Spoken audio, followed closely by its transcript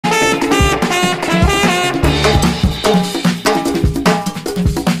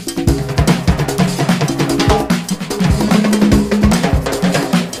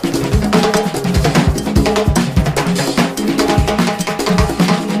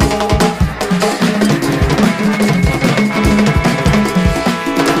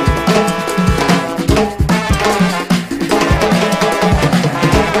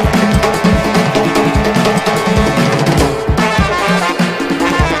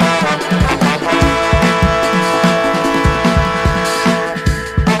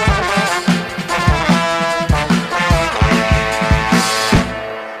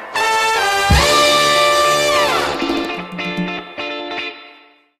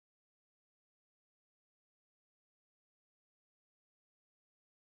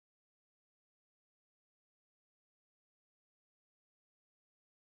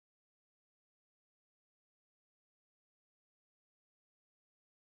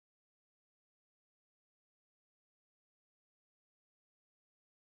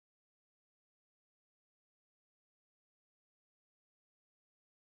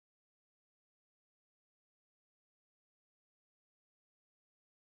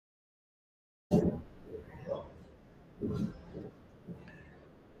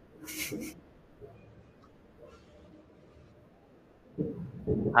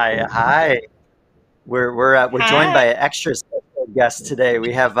Hi, hi. We're joined Hi. by an extra special guest today.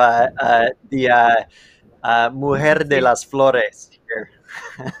 We have the Mujer de las Flores here.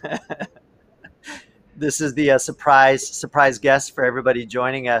 This is the surprise guest for everybody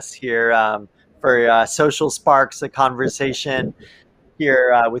joining us here for Social Sparks, a conversation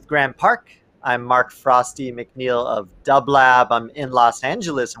here with Grand Park. I'm Mark Frosty McNeill of dublab. I'm in Los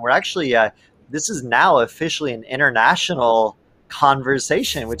Angeles, and we're actually this is now officially an international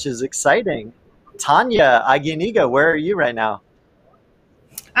conversation, which is exciting. Tanya Aguiñiga, where are you right now?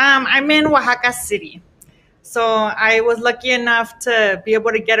 I'm in Oaxaca City. So I was lucky enough to be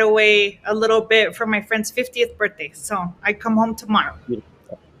able to get away a little bit for my friend's 50th birthday. So I come home tomorrow.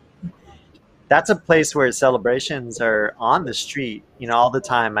 That's a place where celebrations are on the street, all the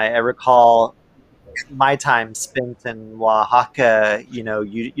time. I recall my time spent in Oaxaca.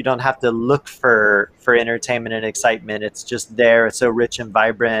 You don't have to look for entertainment and excitement. It's just there. It's so rich and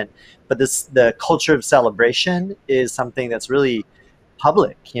vibrant. But the culture of celebration is something that's really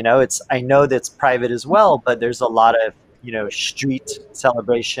public. It's I know that's private as well, but there's a lot of street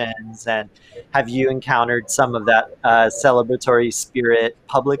celebrations. And have you encountered some of that celebratory spirit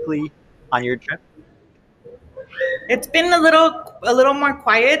publicly on your trip? It's been a little more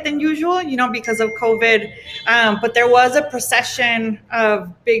quiet than usual, because of COVID. But there was a procession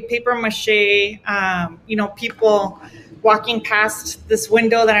of big paper mache, people walking past this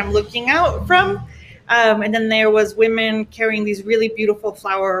window that I'm looking out from. And then there was women carrying these really beautiful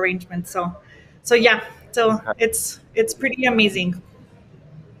flower arrangements. So yeah, so it's pretty amazing.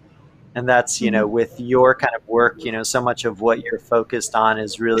 And that's, Mhm. with your kind of work, so much of what you're focused on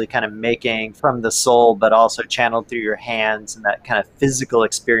is really kind of making from the soul, but also channeled through your hands and that kind of physical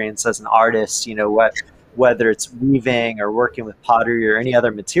experience as an artist, whether it's weaving or working with pottery or any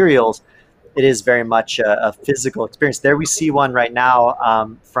other materials, it is very much a physical experience. There we see one right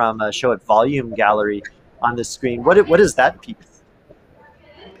now from a show at Volume Gallery on the screen. What is that piece?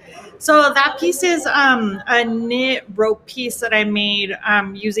 So that piece is a knit rope piece that I made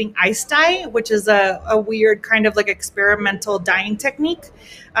using ice dye, which is a weird kind of like experimental dyeing technique,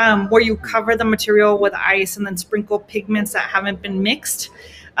 where you cover the material with ice and then sprinkle pigments that haven't been mixed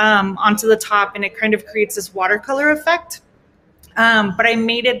onto the top, and it kind of creates this watercolor effect. But I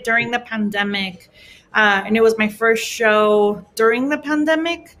made it during the pandemic, and it was my first show during the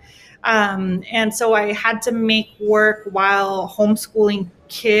pandemic. And so I had to make work while homeschooling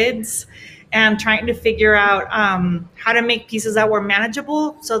kids and trying to figure out how to make pieces that were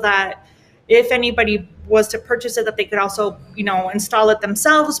manageable so that if anybody was to purchase it, that they could also, install it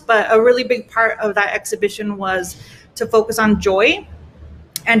themselves. But a really big part of that exhibition was to focus on joy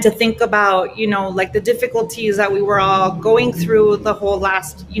and to think about, like the difficulties that we were all going through the whole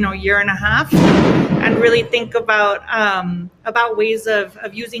last, year and a half, and really think about ways of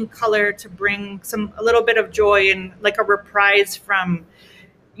using color to bring a little bit of joy and like a reprise from,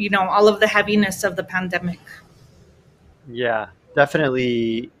 all of the heaviness of the pandemic. Yeah,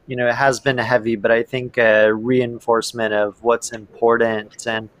 definitely, it has been heavy, but I think a reinforcement of what's important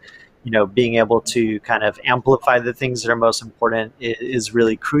and, being able to kind of amplify the things that are most important is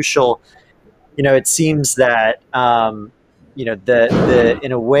really crucial. It seems that, the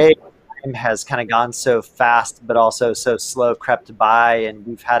in a way, time has kind of gone so fast, but also so slow crept by, and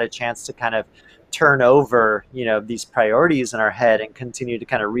we've had a chance to kind of turn over, these priorities in our head and continue to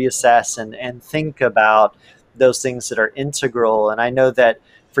kind of reassess and think about those things that are integral. And I know that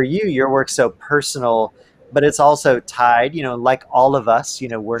for you, your work's so personal, but it's also tied, like all of us,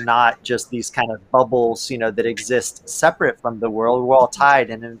 we're not just these kind of bubbles, that exist separate from the world. We're all tied.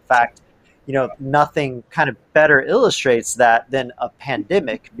 And in fact, nothing kind of better illustrates that than a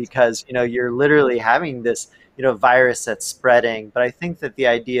pandemic, because, you're literally having this, virus that's spreading. But I think that the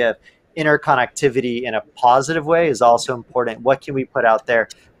idea of interconnectivity in a positive way is also important. What can we put out there,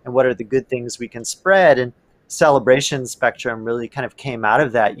 and what are the good things we can spread? And celebration spectrum really kind of came out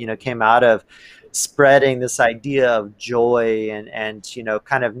of that, came out of spreading this idea of joy and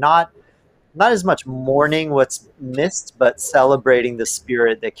kind of not as much mourning what's missed, but celebrating the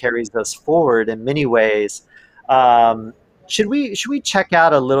spirit that carries us forward in many ways. Um, should we check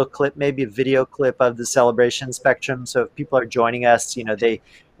out a little clip, maybe a video clip of the celebration spectrum? So if people are joining us, they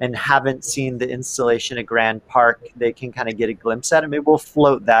and haven't seen the installation at Grand Park, they can kind of get a glimpse at it. Maybe we'll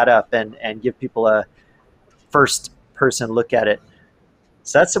float that up and give people a first person look at it.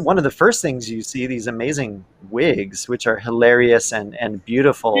 So that's one of the first things you see, these amazing wigs, which are hilarious and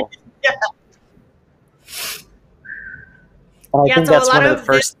beautiful. Yeah. And I Yeah. think So a that's lot one of the of this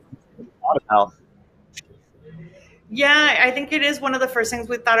first things we thought about. Yeah, I think it is one of the first things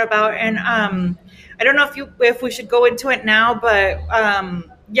we thought about, and I don't know if we should go into it now, but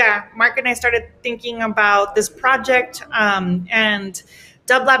yeah, Mark and I started thinking about this project, and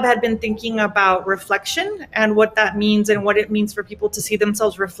dublab had been thinking about reflection and what that means and what it means for people to see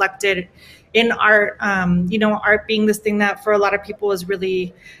themselves reflected in art. Art being this thing that for a lot of people is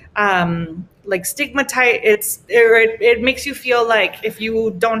really like stigmatized. It makes you feel like if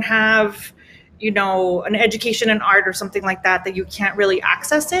you don't have an education in art or something like that, that you can't really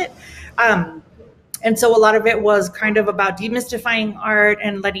access it. And so a lot of it was kind of about demystifying art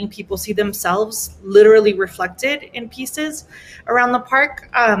and letting people see themselves literally reflected in pieces around the park.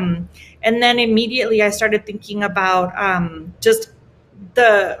 And then immediately I started thinking about just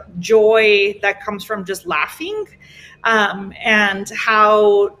the joy that comes from just laughing, and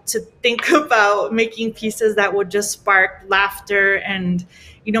how to think about making pieces that would just spark laughter and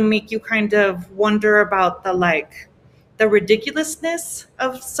make you kind of wonder about the ridiculousness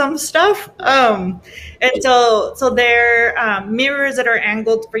of some stuff. And so they're mirrors that are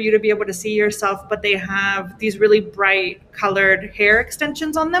angled for you to be able to see yourself, but they have these really bright colored hair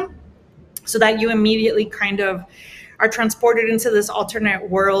extensions on them, so that you immediately kind of are transported into this alternate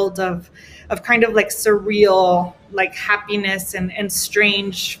world of kind of like surreal, like happiness and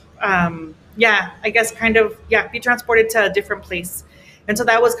strange, I guess kind of, be transported to a different place. And so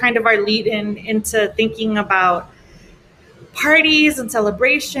that was kind of our lead into thinking about parties and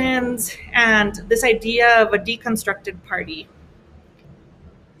celebrations and this idea of a deconstructed party.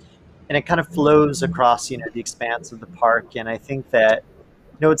 And it kind of flows across, the expanse of the park. And I think that,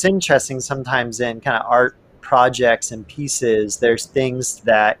 it's interesting sometimes in kind of art projects and pieces, there's things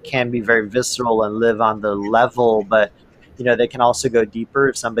that can be very visceral and live on the level, but they can also go deeper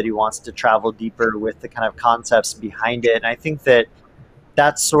if somebody wants to travel deeper with the kind of concepts behind it. And I think that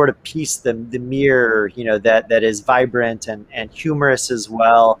that sort of piece, the mirror, that is vibrant and humorous as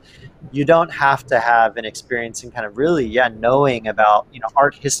well. You don't have to have an experience in kind of really, knowing about,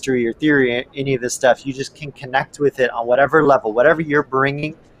 art history or theory, any of this stuff. You just can connect with it on whatever level, whatever you're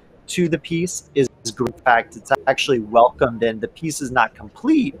bringing to the piece is great. In fact, it's actually welcomed, and the piece is not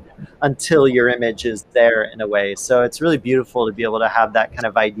complete until your image is there in a way. So it's really beautiful to be able to have that kind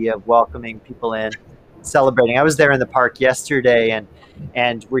of idea of welcoming people in, celebrating. I was there in the park yesterday,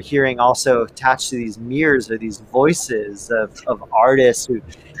 and we're hearing also attached to these mirrors are these voices of artists who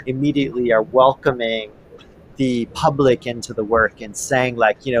immediately are welcoming the public into the work and saying,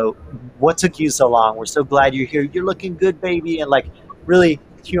 like, what took you so long? We're so glad you're here. You're looking good, baby. And like really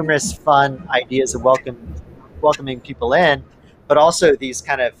humorous, fun ideas of welcoming people in, but also these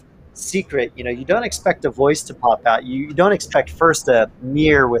kind of secret, you don't expect a voice to pop out. You don't expect first a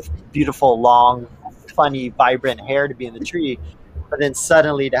mirror with beautiful, long, funny, vibrant hair to be in the tree, but then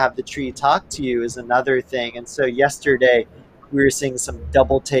suddenly to have the tree talk to you is another thing. And so yesterday we were seeing some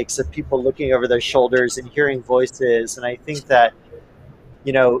double takes of people looking over their shoulders and hearing voices. And I think that,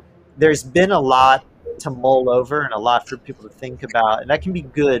 there's been a lot to mull over and a lot for people to think about. And that can be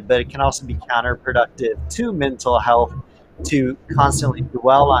good, but it can also be counterproductive to mental health to constantly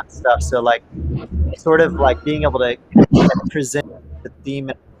dwell on stuff. So like sort of like being able to present the theme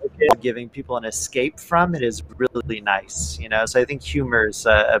and giving people an escape from it is really nice, So I think humor is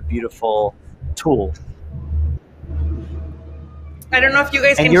a beautiful tool. I don't know if you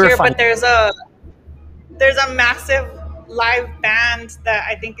guys And can you're hear, fun. but there's a massive live band that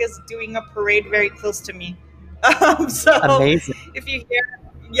I think is doing a parade very close to me. So Amazing. if you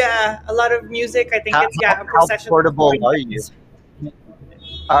hear, a lot of music, I think it's a How procession. portable are you?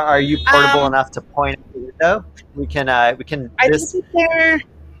 Are you portable Um, enough to point at the window? We can I think this. it's there.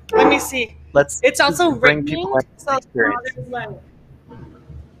 Let me see. Let's It's also bring people raining, into so the now experience. there's like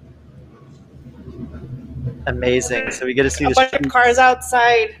Amazing. So we get to see a the bunch of street. cars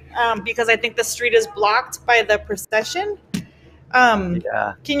outside, because I think the street is blocked by the procession.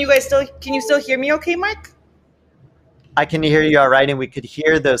 Yeah. Can you still hear me okay, Mike? I can hear you all right, and we could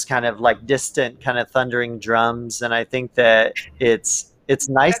hear those kind of like distant kind of thundering drums. And I think that it's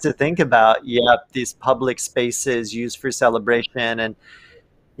nice to think about, these public spaces used for celebration. And,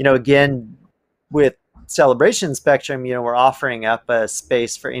 again, with Celebration Spectrum, we're offering up a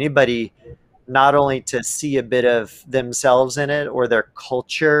space for anybody not only to see a bit of themselves in it or their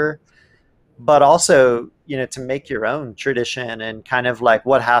culture, but also, to make your own tradition and kind of like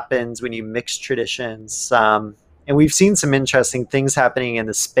what happens when you mix traditions. And we've seen some interesting things happening in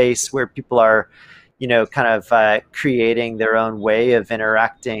the space where people are, kind of creating their own way of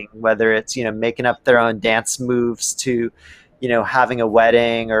interacting, whether it's, making up their own dance moves to, having a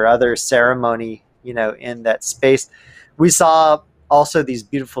wedding or other ceremony, in that space. We saw also these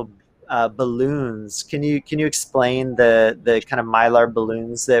beautiful balloons. Can you explain the kind of mylar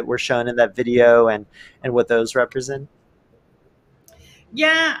balloons that were shown in that video and what those represent?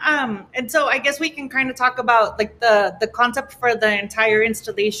 Yeah, and so I guess we can kind of talk about like the concept for the entire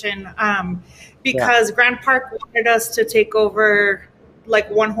installation, Yeah. because Grand Park wanted us to take over like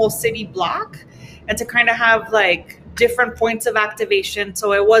one whole city block and to kind of have like different points of activation.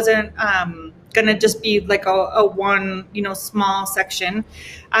 So it wasn't gonna just be like a one, small section.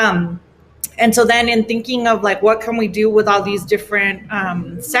 Um, and so then in thinking of like what can we do with all these different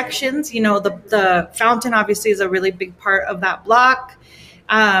sections, the fountain obviously is a really big part of that block.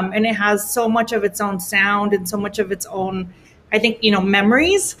 And it has so much of its own sound and so much of its own, I think,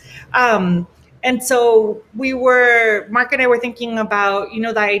 memories. And so Mark and I were thinking about,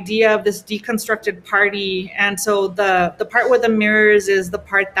 the idea of this deconstructed party. And so the part with the mirrors is the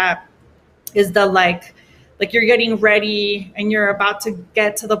part that is the like you're getting ready and you're about to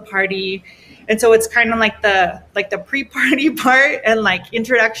get to the party. And so it's kind of like the pre-party part and like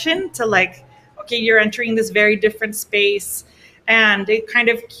introduction to like, okay, you're entering this very different space. And it kind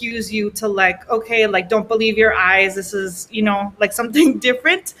of cues you to like, okay, like don't believe your eyes. This is, like something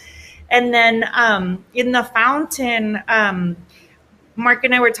different. And then in the fountain, Mark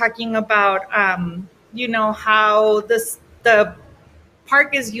and I were talking about, how the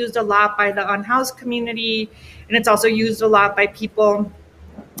park is used a lot by the unhoused community, and it's also used a lot by people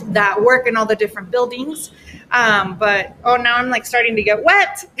that work in all the different buildings. But now I'm like starting to get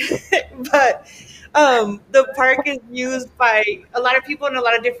wet. But the park is used by a lot of people in a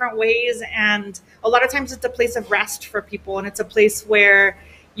lot of different ways, and a lot of times it's a place of rest for people, and it's a place where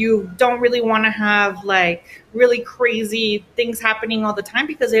you don't really want to have like really crazy things happening all the time,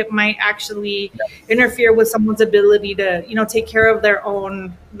 because it might actually interfere with someone's ability to take care of their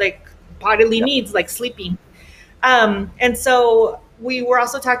own like bodily needs, like sleeping. And so we were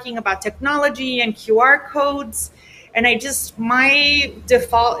also talking about technology and QR codes. And my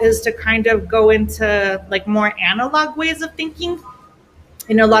default is to kind of go into like more analog ways of thinking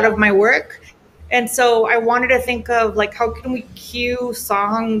in a lot of my work. And so I wanted to think of like, how can we cue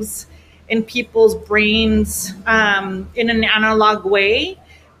songs in people's brains in an analog way,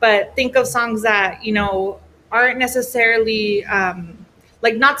 but think of songs that, aren't necessarily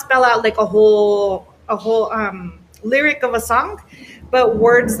like not spell out like a whole lyric of a song, but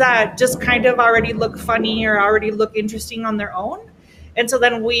words that just kind of already look funny or already look interesting on their own. And so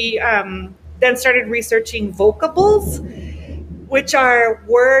then we then started researching vocables, which are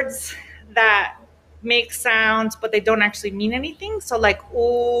words that make sounds, but they don't actually mean anything. So like,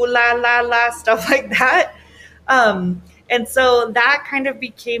 ooh, la, la, la, stuff like that. And so that kind of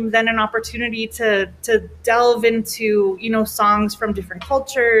became then an opportunity to delve into, songs from different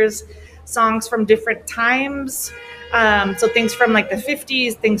cultures, songs from different times. So things from like the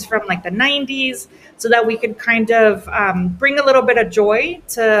 50s, things from like the 90s, so that we could kind of bring a little bit of joy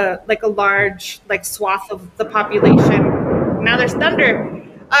to like a large like swath of the population. Now there's thunder.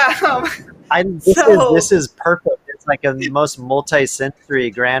 This is perfect. It's like a most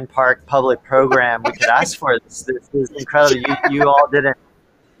multi-sensory Grand Park public program we could ask for. This is incredible. You all didn't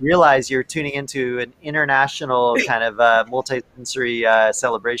realize you're tuning into an international kind of multi-sensory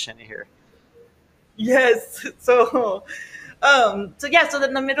celebration here. Yes. So in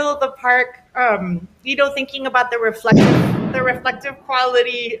the middle of the park, thinking about the reflective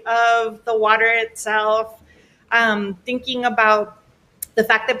quality of the water itself, thinking about the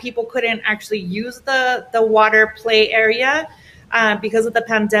fact that people couldn't actually use the water play area because of the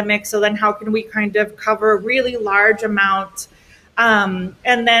pandemic. So then how can we kind of cover a really large amount? And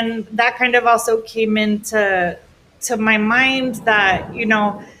then that kind of also came into my mind that,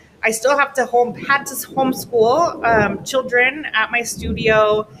 I still had to homeschool children at my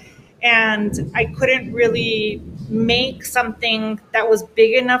studio, and I couldn't really make something that was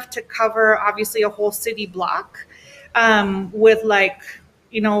big enough to cover obviously a whole city block with like,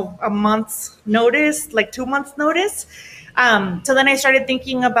 a month's notice, like 2 months notice. So then I started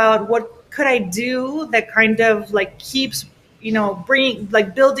thinking about what could I do that kind of like keeps, bringing,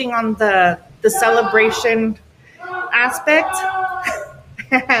 like building on the celebration aspect.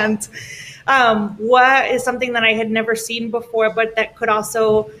 And what is something that I had never seen before, but that could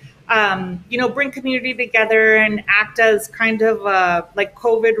also, bring community together and act as kind of like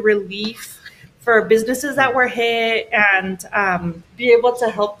COVID relief for businesses that were hit, and be able to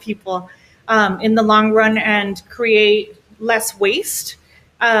help people in the long run and create less waste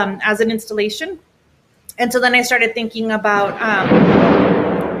as an installation. And so then I started thinking about,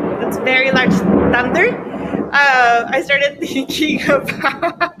 it's very large thunder. I started thinking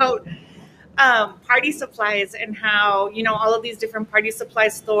about party supplies and how, all of these different party supply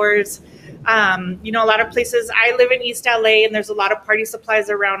stores, a lot of places. I live in East LA and there's a lot of party supplies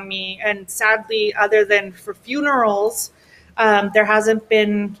around me. And sadly, other than for funerals, there hasn't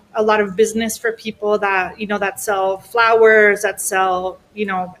been a lot of business for people that, that sell flowers, that sell,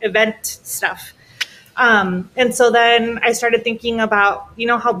 event stuff. And so then I started thinking about,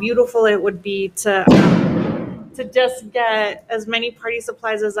 how beautiful it would be to just get as many party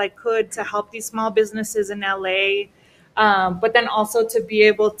supplies as I could to help these small businesses in LA. But then also to be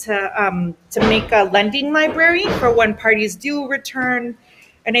able to make a lending library for when parties do return.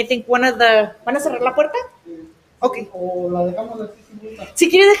 And I think one of the... ¿Van a cerrar la puerta? Ok. O la dejamos así sin gusta. Si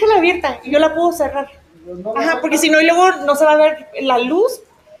quiere, déjela abierta y yo la puedo cerrar. Ajá, porque si no, y luego no se va a ver la luz.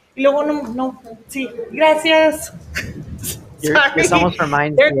 Y luego no. Sí, gracias. This almost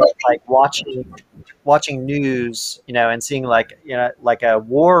reminds me of like watching news, and seeing like a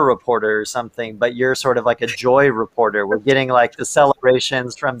war reporter or something, but you're sort of like a joy reporter. We're getting like the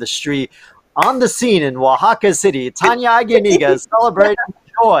celebrations from the street. On the scene in Oaxaca City, Tanya Aguiñiga is celebrating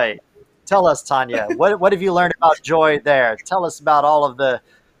joy. Tell us, Tanya, what have you learned about joy there? Tell us about all of the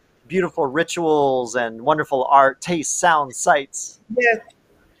beautiful rituals and wonderful art, taste, sound, sights. Yes.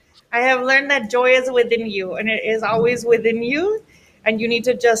 I have learned that joy is within you, and it is always within you, and you need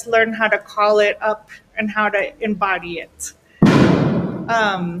to just learn how to call it up and how to embody it.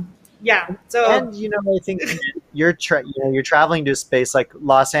 Yeah. So, and I think you're traveling to a space like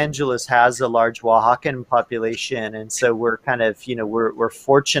Los Angeles has a large Oaxacan population, and so we're kind of we're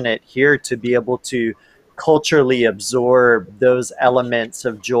fortunate here to be able to culturally absorb those elements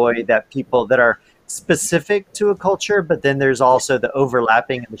of joy that people that are specific to a culture, but then there's also the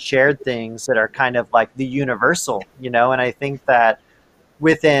overlapping and the shared things that are kind of like the universal, and I think that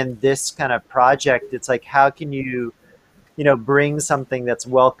within this kind of project, it's like, how can you bring something that's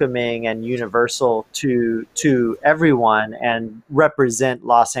welcoming and universal to everyone and represent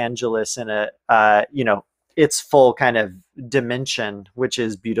Los Angeles in a its full kind of dimension, which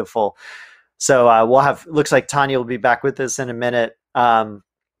is beautiful. So looks like Tanya will be back with us in a minute,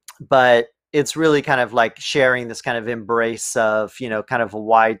 but it's really kind of like sharing this kind of embrace of, kind of a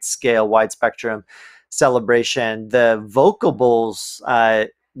wide scale, wide spectrum celebration. The vocables,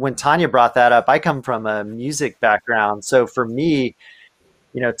 when Tanya brought that up, I come from a music background. So for me,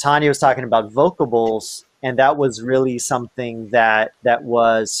 Tanya was talking about vocables, and that was really something that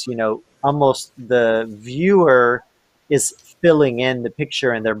was, almost the viewer is filling in the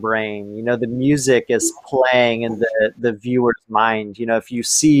picture in their brain. The music is playing in the viewer's mind. If you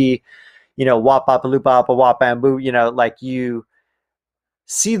see, wap papa loop papa wap bamboo, like you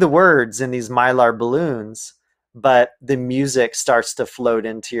see the words in these mylar balloons, but the music starts to float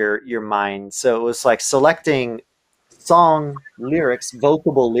into your mind. So it was like selecting song lyrics,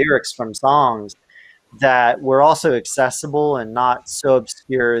 vocable lyrics from songs that were also accessible and not so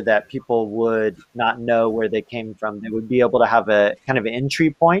obscure that people would not know where they came from. They would be able to have a kind of an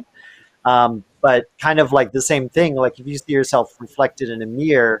entry point. But kind of like the same thing, like if you see yourself reflected in a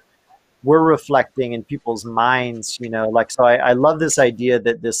mirror, we're reflecting in people's minds, so I love this idea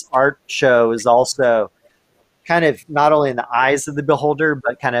that this art show is also kind of not only in the eyes of the beholder,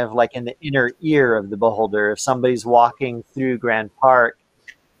 but kind of like in the inner ear of the beholder. If somebody's walking through Grand Park,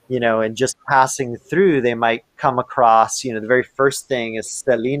 and just passing through, they might come across, the very first thing is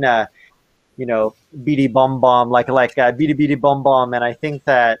Selena, beady bum bum, like beady beady bum bum. And I think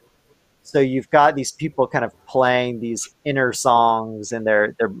that, so you've got these people kind of playing these inner songs in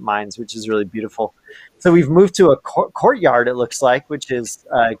their minds, which is really beautiful. So we've moved to a courtyard, it looks like, which is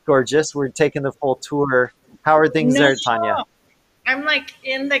gorgeous. We're taking the full tour. How are things there, Tanya? I'm like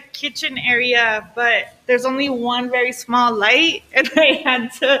in the kitchen area, but there's only one very small light, and I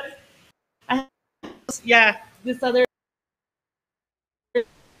had to, this other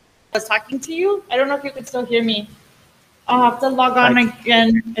was talking to you. I don't know if you could still hear me. I'll have to log on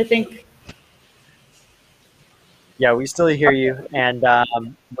again, I think. Yeah, we still hear you, and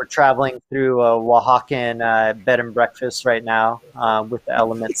we're traveling through a Oaxacan bed and breakfast right now with the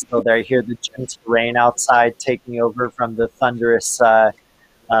elements still there. I hear the gentle rain outside taking over from the thunderous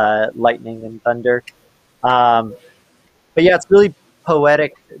lightning and thunder. But yeah, it's really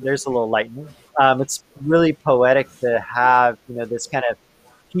poetic. There's a little lightning. It's really poetic to have this kind of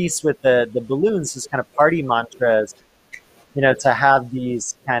piece with the balloons, this kind of party mantras. To have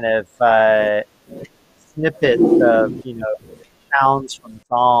these kind of snippets of sounds from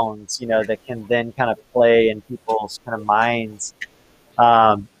songs that can then kind of play in people's kind of minds,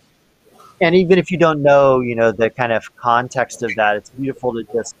 and even if you don't know the kind of context of that, it's beautiful to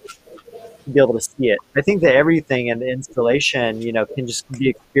just to be able to see it. I think that everything in the installation, you know, can just be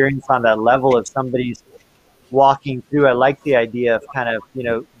experienced on that level of somebody's walking through. I like the idea of kind of, you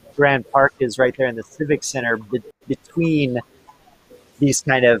know, Grand Park is right there in the Civic Center between these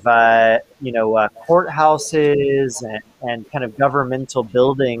kind of, courthouses and kind of governmental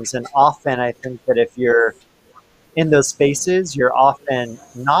buildings. And often I think that if you're in those spaces, you're often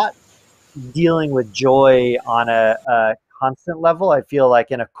not dealing with joy on a constant level. I feel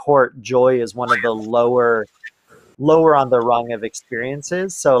like in a court, joy is one of the lower on the rung of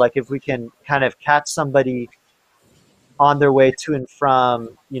experiences. So like if we can kind of catch somebody on their way to and from,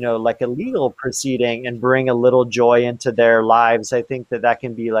 you know, like a legal proceeding and bring a little joy into their lives, I think that that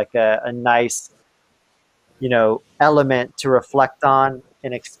can be like a nice, you know, element to reflect on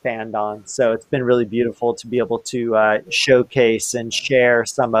and expand on. So it's been really beautiful to be able to showcase and share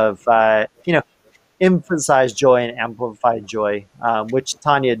some of, emphasize joy and amplify joy, which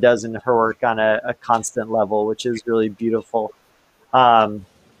Tanya does in her work on a constant level, which is really beautiful. Um,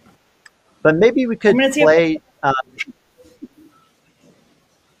 but maybe we I'm could gonna see play.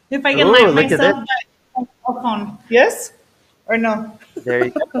 if I can Oh, light look at this. myself on my phone. Yes or no? There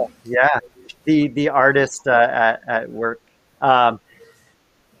you go. Yeah, the artist at work. Um,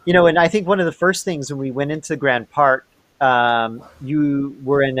 you know, and I think one of the first things when we went into Grand Park, you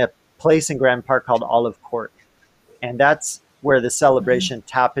were in a place in Grand Park called Olive Court, and that's where the celebration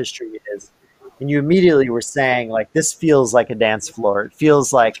tapestry is. And you immediately were saying like, this feels like a dance floor. It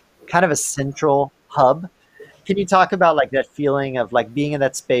feels like kind of a central hub. Can you talk about like that feeling of like being in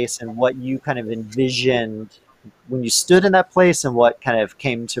that space and what you kind of envisioned when you stood in that place and what kind of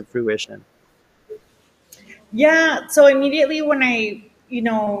came to fruition? Yeah. So immediately when I,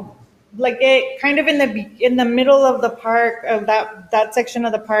 like it kind of in the middle of the park of that section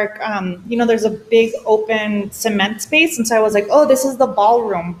of the park, there's a big open cement space, and so I was like, oh, this is the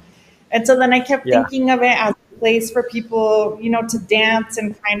ballroom, and so then I kept Yeah. thinking of it as a place for people, to dance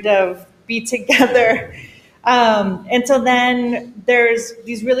and kind of be together. And so then there's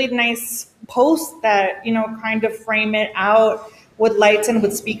these really nice posts that kind of frame it out with lights and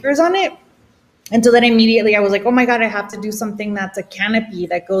with speakers on it. And so then immediately I was like, oh my God, I have to do something that's a canopy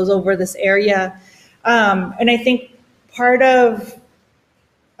that goes over this area. And I think part of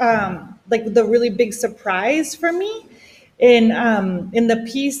like the really big surprise for me in the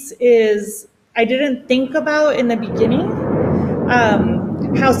piece is I didn't think about in the beginning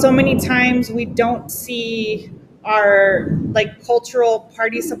how so many times we don't see our like cultural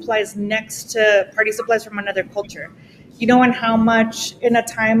party supplies next to party supplies from another culture, and how much in a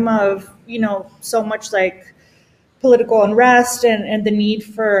time of so much like political unrest and the need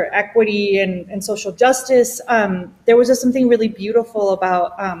for equity and social justice, there was just something really beautiful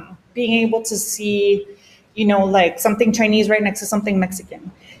about being able to see like something Chinese right next to something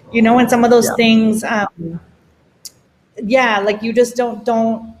Mexican, and some of those Yeah. things, yeah, like you just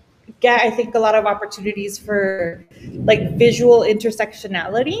don't get, I think, a lot of opportunities for like visual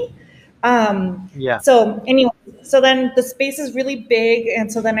intersectionality. Yeah. So anyway, so then the space is really big,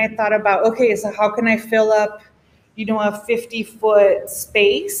 and so then I thought about, okay, so how can I fill up a 50-foot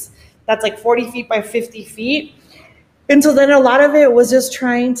space that's like 40 feet by 50 feet. And so then a lot of it was just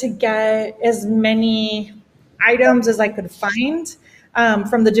trying to get as many items as I could find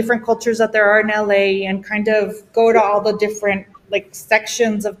from the different cultures that there are in LA, and kind of go to all the different like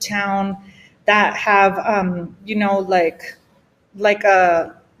sections of town that have, like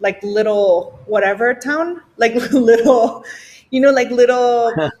a like little whatever town, like little, like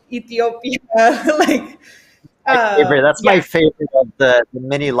little Ethiopia, like My favorite. That's my yeah. favorite of the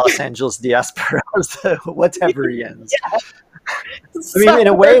mini Los Angeles diaspora, the whateverians. I mean, in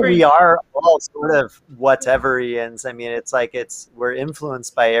a way, we are all sort of whateverians. I mean, it's like we're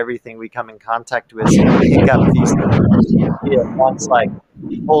influenced by everything we come in contact with. So we pick up these at once, like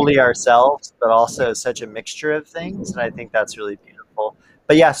wholly ourselves, but also such a mixture of things. And I think that's really beautiful.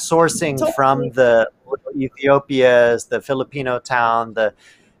 But yeah, sourcing from Totally. the little Ethiopias, the Filipino town, the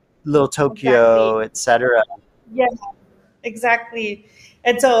little Exactly. Tokyo, etc. Yeah, exactly.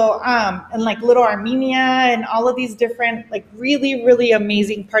 And so, and like Little Armenia and all of these different, like really, really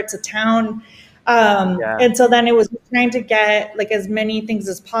amazing parts of town. Yeah. And so then it was trying to get like as many things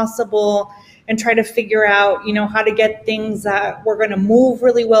as possible and try to figure out, how to get things that were going to move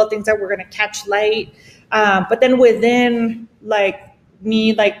really well, things that were going to catch light. But then within like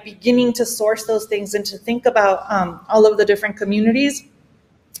me, like beginning to source those things and to think about all of the different communities.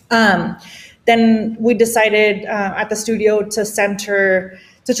 Um, then we decided at the studio to center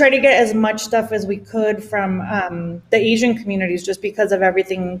to try to get as much stuff as we could from the Asian communities, just because of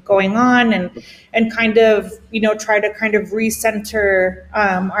everything going on, and kind of, try to kind of recenter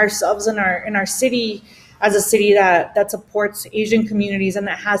ourselves in our city, as a city that supports Asian communities and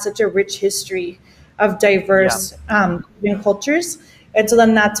that has such a rich history of Yeah. diverse Asian cultures. And so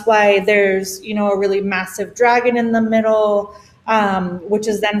then that's why there's, a really massive dragon in the middle, which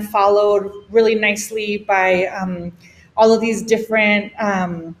is then followed really nicely by all of these different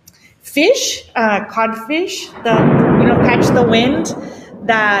fish, codfish, catch the wind,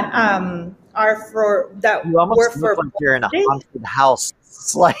 that You almost were look for like you're in a birthday. haunted house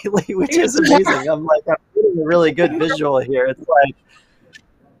slightly, which is amazing. I'm getting a really good visual here. It's like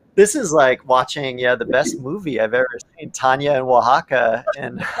this is like watching, yeah, the best movie I've ever seen, Tanya in Oaxaca,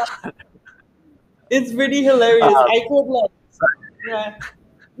 and It's pretty hilarious. um, I could like, yeah.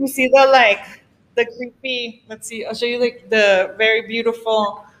 You see the creepy. Let's see. I'll show you like the very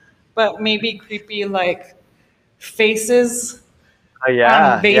beautiful, but maybe creepy like faces oh on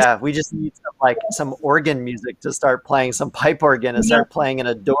yeah, vase. yeah. We just need some organ music to start playing, some pipe organ to Yeah, start playing, and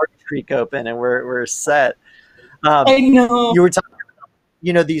a door to creak open, and we're set. Um, I know. you were talking,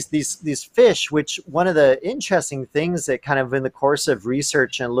 these fish, which one of the interesting things that kind of in the course of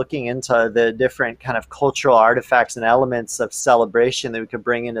research and looking into the different kind of cultural artifacts and elements of celebration that we could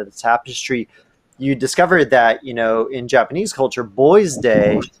bring into the tapestry, you discovered that, in Japanese culture, Boys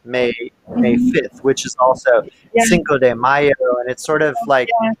Day, May Mhm. 5th, which is also Yeah, Cinco de Mayo, and it's sort of like,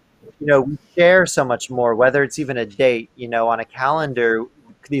 yeah. we share so much more, whether it's even a date, on a calendar.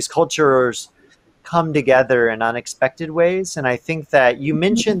 These cultures come together in unexpected ways. And I think that you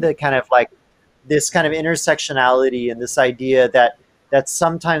mentioned the kind of like this kind of intersectionality and this idea that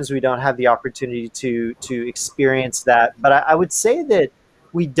sometimes we don't have the opportunity to experience that. But I would say that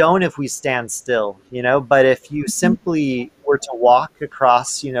we don't if we stand still, but if you simply were to walk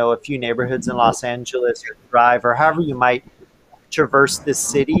across, a few neighborhoods in Los Angeles or drive or however you might traverse this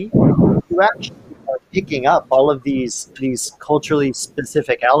city, you actually are picking up all of these culturally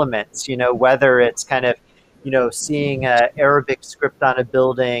specific elements. Whether it's kind of seeing a Arabic script on a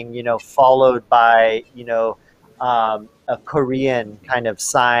building, followed by a Korean kind of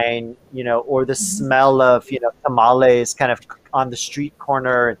sign, or the smell of tamales kind of on the street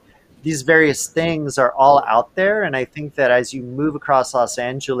corner. These various things are all out there, and I think that as you move across Los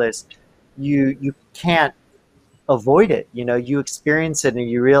Angeles, you can't avoid it. You experience it and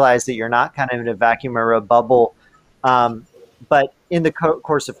you realize that you're not kind of in a vacuum or a bubble. But in the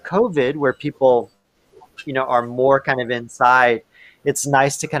course of COVID, where people, are more kind of inside, it's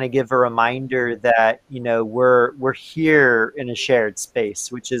nice to kind of give a reminder that, we're here in a shared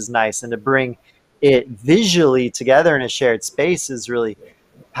space, which is nice. And to bring it visually together in a shared space is really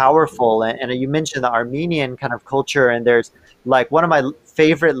powerful. And you mentioned the Armenian kind of culture, and there's like one of my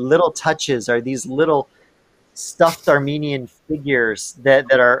favorite little touches are these little stuffed Armenian figures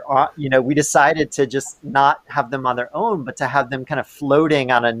that are, we decided to just not have them on their own, but to have them kind of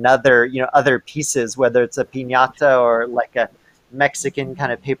floating on another, other pieces, whether it's a piñata or like a Mexican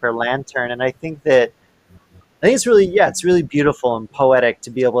kind of paper lantern. And I think it's really, yeah, it's really beautiful and poetic to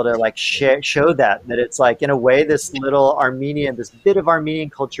be able to like show that it's like, in a way, this little this bit of Armenian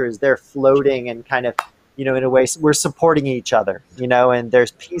culture is there floating and kind of, in a way we're supporting each other, and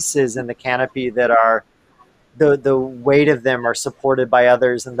there's pieces in the canopy that are, the weight of them are supported by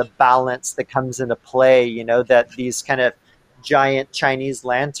others, and the balance that comes into play, that these kind of giant Chinese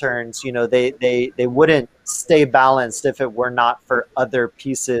lanterns, they wouldn't stay balanced if it were not for other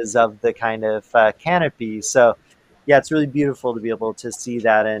pieces of the kind of canopy. So yeah, it's really beautiful to be able to see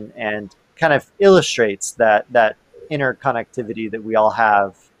that, and kind of illustrates that interconnectivity that we all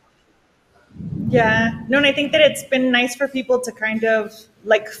have. Yeah. No, and I think that it's been nice for people to kind of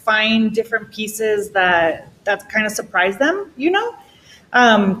like find different pieces that kind of surprise them,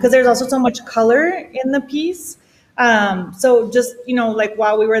 because there's also so much color in the piece. So just, like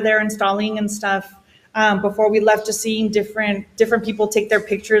while we were there installing and stuff, before we left, just seeing different people take their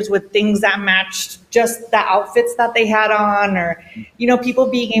pictures with things that matched just the outfits that they had on, or people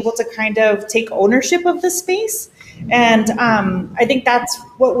being able to kind of take ownership of the space. And I think that's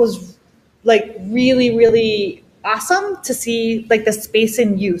what was like really really awesome to see, like the space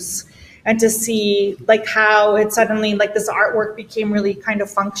in use, and to see like how it suddenly, like this artwork became really kind of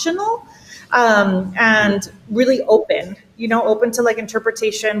functional, and really open, open to like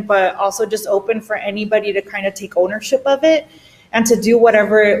interpretation, but also just open for anybody to kind of take ownership of it and to do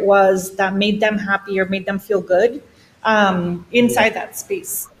whatever it was that made them happy or made them feel good Yeah. inside that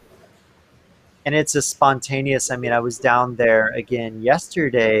space. And it's a spontaneous, I mean, I was down there again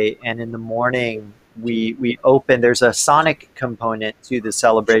yesterday, and in the morning we open. There's a sonic component to the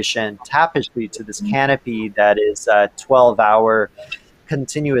celebration tapestry, to this canopy that is a 12-hour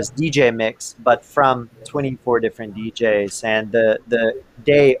continuous DJ mix, but from 24 different DJs. And the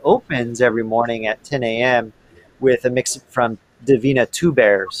day opens every morning at 10 a.m. with a mix from Davina Two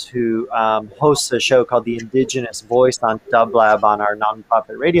Bears, who hosts a show called The Indigenous Voice on Dublab on our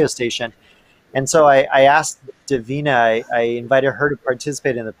nonprofit radio station. And so I asked Davina, I invited her to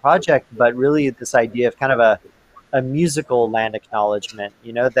participate in the project, but really this idea of kind of a musical land acknowledgement,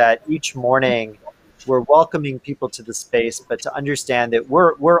 that each morning we're welcoming people to the space, but to understand that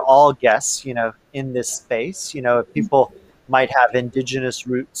we're all guests, in this space. People might have indigenous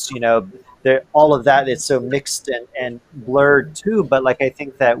roots, all of that is so mixed and blurred too. But like, I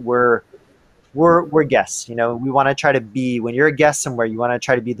think that we're guests. We want to try to be, when you're a guest somewhere, you want to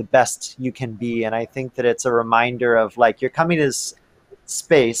try to be the best you can be. And I think that it's a reminder of like, you're coming to this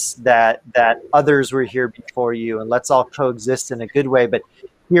space that others were here before you, and let's all coexist in a good way. But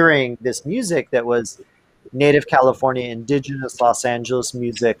hearing this music that was native California, indigenous Los Angeles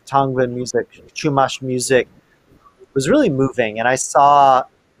music, Tongva music, Chumash music, was really moving. And I saw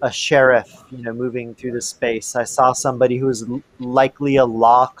a sheriff, moving through the space. I saw somebody who was likely a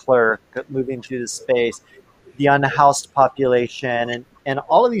law clerk moving through the space, the unhoused population, and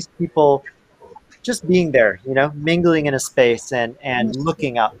all of these people just being there, mingling in a space and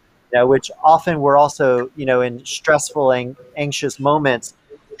looking up, which often we're also, in stressful and anxious moments,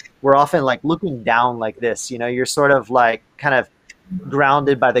 we're often like looking down like this, you're sort of like kind of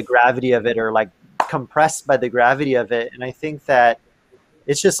grounded by the gravity of it, or like compressed by the gravity of it. And I think that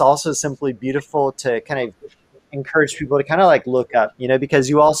it's just also simply beautiful to kind of encourage people to kind of like look up, because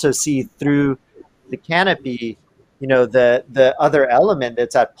you also see through the canopy, the other element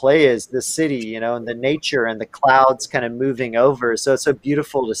that's at play is the city, and the nature and the clouds kind of moving over. So it's so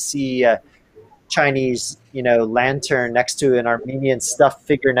beautiful to see a Chinese, lantern next to an Armenian stuffed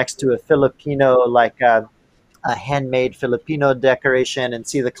figure next to a Filipino, like a handmade Filipino decoration, and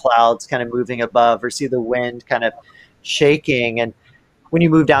see the clouds kind of moving above, or see the wind kind of shaking. And when you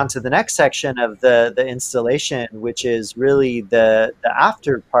move down to the next section of the installation, which is really the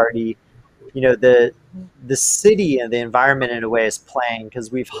after party, the city and the environment in a way is playing, because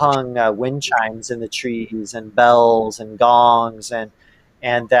we've hung wind chimes in the trees and bells and gongs,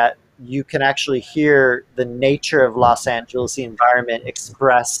 and that you can actually hear the nature of Los Angeles, the environment,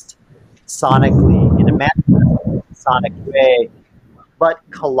 expressed sonically in a manner, sonic way, but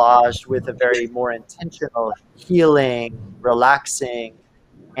collaged with a very more intentional, healing, relaxing,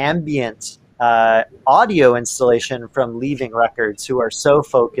 ambient audio installation from Leaving Records, who are so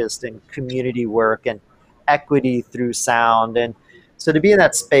focused in community work and equity through sound. And so to be in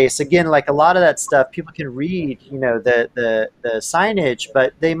that space, again, like a lot of that stuff, people can read, the signage,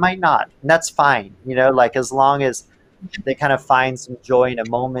 but they might not. And that's fine, like as long as they kind of find some joy in a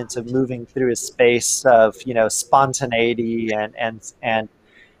moment of moving through a space of, spontaneity and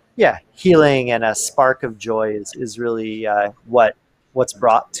yeah, healing, and a spark of joy is really what's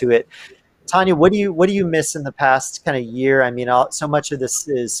brought to it. Tanya, what do you miss in the past kind of year? I mean, so much of this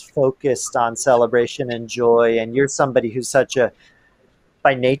is focused on celebration and joy, and you're somebody who's such a,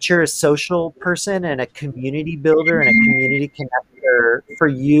 by nature, a social person and a community builder and a community connector. For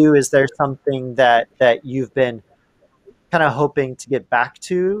you, is there something that you've been kind of hoping to get back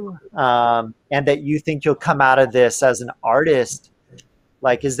to, and that you think you'll come out of this as an artist?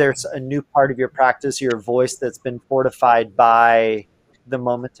 Like, is there a new part of your practice, your voice, that's been fortified by the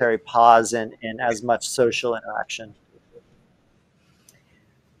momentary pause and as much social interaction?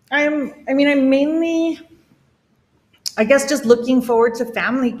 I'm mainly, I guess, just looking forward to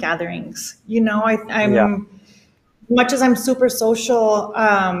family gatherings. Yeah. I'm, much as I'm super social,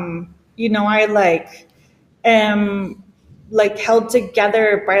 I like am like held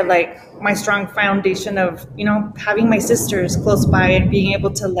together by like my strong foundation of, having my sisters close by and being able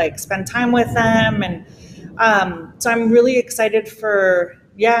to like spend time with them. And so I'm really excited for,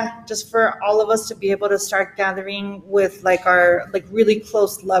 just for all of us to be able to start gathering with like our like really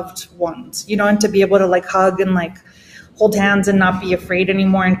close loved ones, and to be able to like hug and like hold hands and not be afraid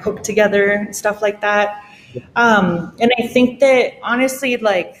anymore, and cook together and stuff like that. And I think that honestly,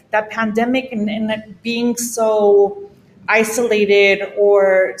 like that pandemic and that being so isolated,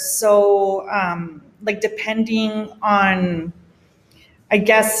 or so like depending on, I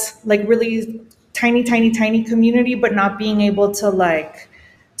guess, like really tiny community, but not being able to like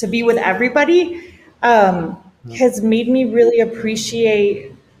to be with everybody, has made me really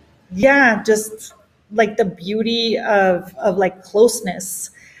appreciate, just like the beauty of like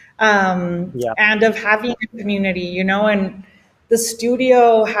closeness, Yeah. and of having a community, and the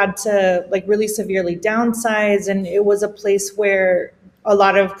studio had to like really severely downsize, and it was a place where a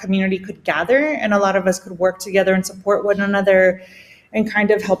lot of community could gather and a lot of us could work together and support one another and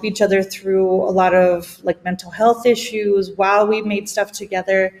kind of help each other through a lot of like mental health issues while we made stuff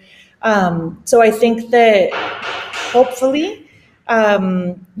together. So I think that hopefully,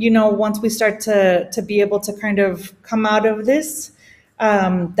 once we start to be able to kind of come out of this,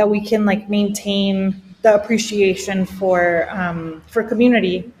 that we can like maintain the appreciation for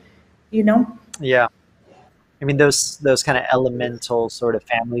community, you know? Yeah. I mean, those kind of elemental sort of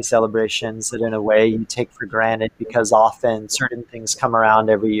family celebrations that in a way you take for granted because often certain things come around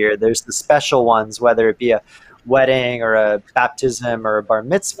every year. There's the special ones, whether it be a wedding or a baptism or a bar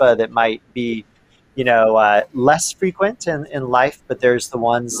mitzvah that might be, less frequent in life, but there's the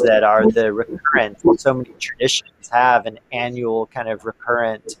ones that are the recurrent. So many traditions have an annual kind of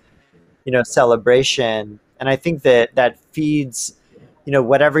recurrent, celebration. And I think that feeds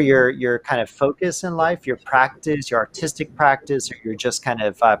whatever your kind of focus in life, your practice, your artistic practice, or your just kind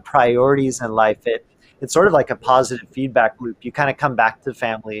of priorities in life, it's sort of like a positive feedback loop. You kind of come back to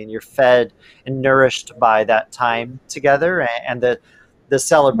family and you're fed and nourished by that time together, and the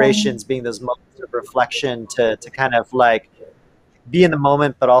celebrations being those moments of reflection to kind of like be in the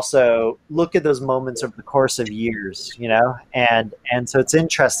moment, but also look at those moments over the course of years, and so it's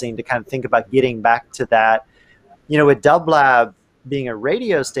interesting to kind of think about getting back to that. With dublab being a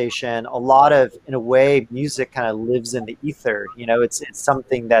radio station, a lot of, in a way, music kind of lives in the ether. It's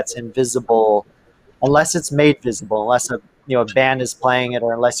something that's invisible unless it's made visible, unless a band is playing it,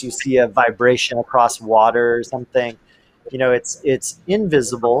 or unless you see a vibration across water or something. It's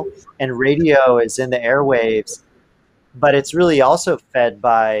invisible, and radio is in the airwaves, but it's really also fed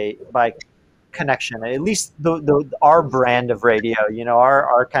by connection. At least our brand of radio,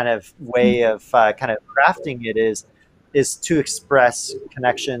 our kind of way of kind of crafting it is to express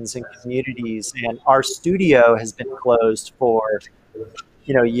connections and communities. And our studio has been closed for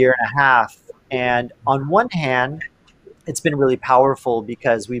a year and a half. And on one hand, it's been really powerful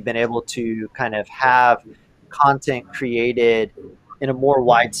because we've been able to kind of have content created in a more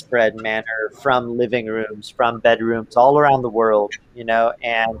widespread manner from living rooms, from bedrooms all around the world,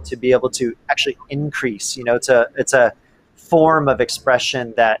 and to be able to actually increase, it's a form of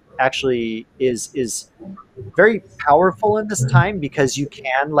expression that actually is very powerful in this time, because you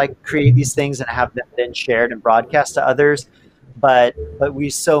can like create these things and have them then shared and broadcast to others. But we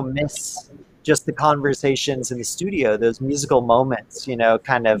so miss just the conversations in the studio, those musical moments,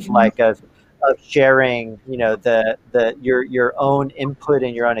 kind of like of sharing, your own input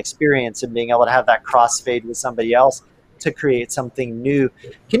and your own experience, and being able to have that crossfade with somebody else to create something new.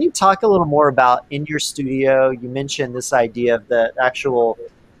 Can you talk a little more about in your studio? You mentioned this idea of the actual,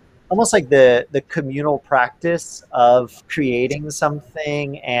 almost like the communal practice of creating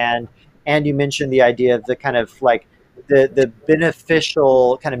something, and you mentioned the idea of the kind of like the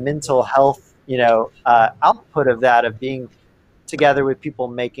beneficial kind of mental health, output of that, of being together with people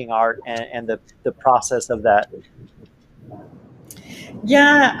making art, and the process of that.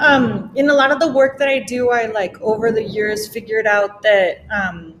 Yeah, in a lot of the work that I do, I like over the years figured out that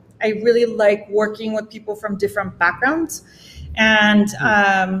I really like working with people from different backgrounds, and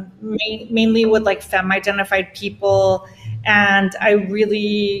mainly with like femme identified people. And I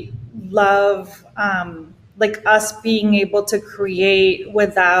really love like us being able to create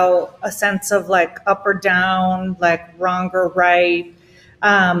without a sense of like up or down, like wrong or right,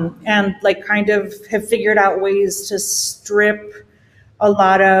 and like kind of have figured out ways to strip a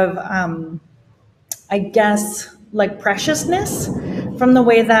lot of, I guess, like preciousness from the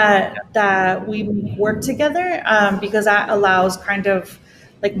way that we work together, because that allows kind of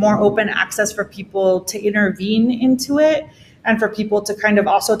like more open access for people to intervene into it, and for people to kind of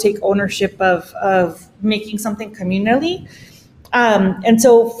also take ownership of making something communally. And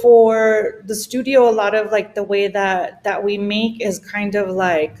so for the studio, a lot of like the way that we make is kind of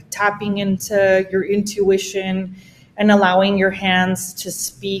like tapping into your intuition and allowing your hands to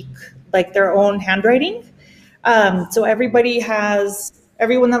speak like their own handwriting. So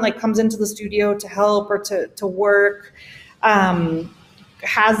everyone that like comes into the studio to help or to work,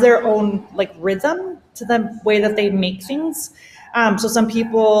 has their own like rhythm to the way that they make things. So some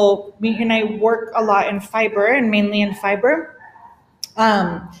people, me and I work a lot in fiber, and mainly in fiber.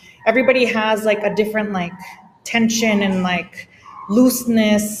 Everybody has like a different like tension and like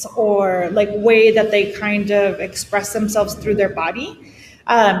looseness, or like way that they kind of express themselves through their body.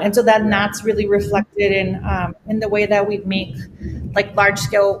 And so that's really reflected in the way that we make like large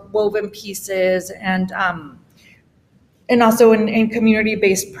scale woven pieces, and and also in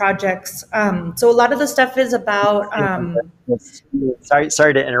community-based projects. So a lot of the stuff is about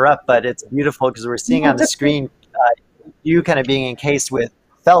sorry to interrupt, but it's beautiful because we're seeing on the screen you kind of being encased with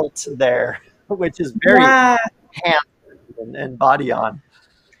felt there, which is very yeah, hand and body on.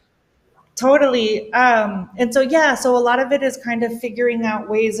 totally. And so, yeah, so a lot of it is kind of figuring out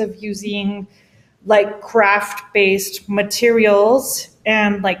ways of using like craft based materials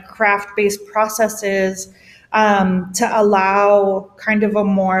and like craft based processes to allow kind of a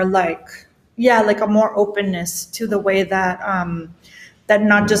more like, yeah, like a more openness to the way that, that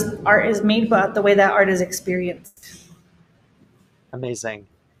not just art is made, but the way that art is experienced. Amazing.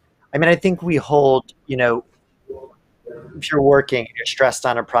 I mean, I think we hold, you know, if you're working, you're stressed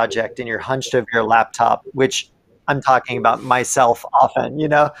on a project and you're hunched over your laptop, which I'm talking about myself often, you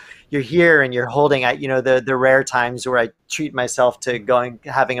know, you're here and you're holding at, you know, the rare times where I treat myself to going,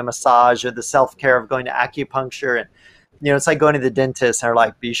 having a massage or the self-care of going to acupuncture. And, you know, it's like going to the dentist and they're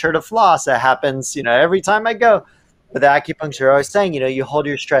like, be sure to floss. That happens, you know, every time I go. But the acupuncture, I was saying, you know, you hold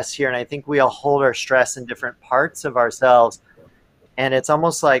your stress here. And I think we all hold our stress in different parts of ourselves. And it's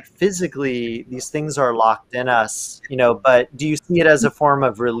almost like physically these things are locked in us, you know, but do you see it as a form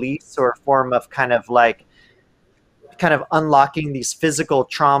of release or a form of kind of unlocking these physical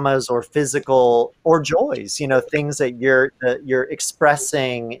traumas or physical or joys, you know, things that you're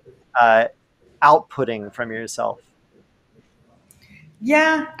expressing, outputting from yourself?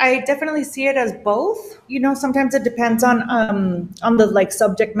 Yeah, I definitely see it as both. You know, sometimes it depends on the like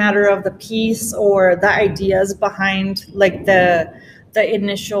subject matter of the piece or the ideas behind like the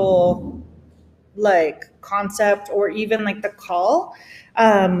initial like concept or even like the call.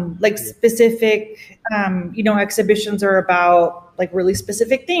 Like specific you know, exhibitions are about like really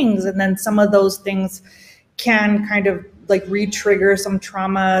specific things, and then some of those things can kind of like re-trigger some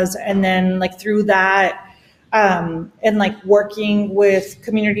traumas, and then like through that and like working with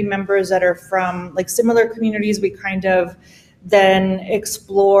community members that are from like similar communities, we kind of then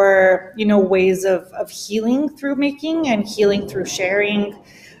explore, you know, ways of healing through making and healing through sharing.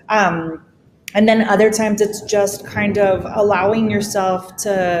 um, and then other times it's just kind of allowing yourself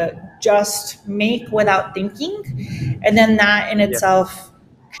to just make without thinking, and then that in Yeah. itself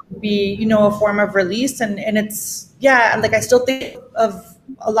be, you know, a form of release. And it's, yeah, like I still think of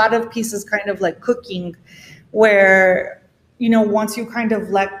a lot of pieces kind of like cooking, where, you know, once you kind of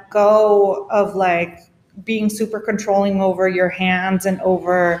let go of like being super controlling over your hands and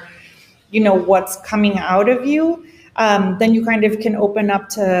over, you know, what's coming out of you, then you kind of can open up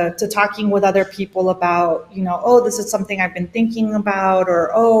to talking with other people about, you know, oh, this is something I've been thinking about,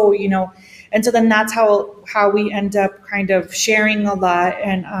 or, oh, you know. And so then that's how we end up kind of sharing a lot,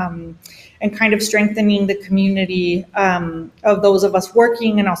 and kind of strengthening the community of those of us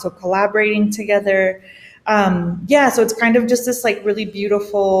working and also collaborating together. Yeah, so it's kind of just this like really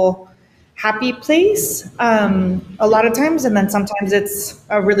beautiful, happy place a lot of times, and then sometimes it's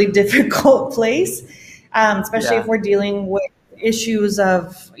a really difficult place, especially Yeah. if we're dealing with issues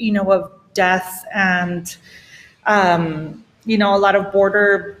of, you know, of death and you know, a lot of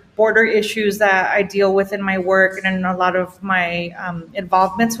border issues that I deal with in my work, and in a lot of my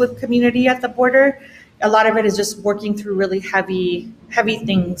involvements with community at the border. A lot of it is just working through really heavy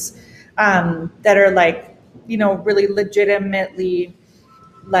things that are like, you know, really legitimately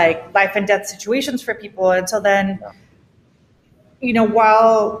like life and death situations for people. And so then, you know,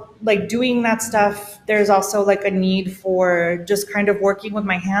 while like doing that stuff, there's also like a need for just kind of working with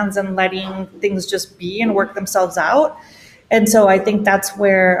my hands and letting things just be and work themselves out. And so I think that's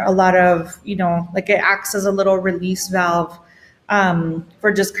where a lot of, you know, like it acts as a little release valve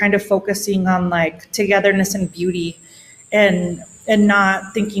for just kind of focusing on like togetherness and beauty, and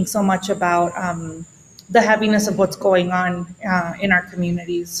not thinking so much about the heaviness of what's going on in our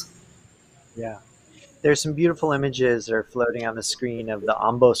communities. Yeah. There's some beautiful images that are floating on the screen of the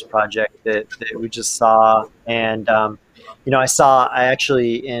Ambos project that we just saw. And, you know, I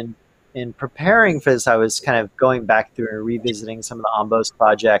actually, in preparing for this, I was kind of going back through and revisiting some of the Ambos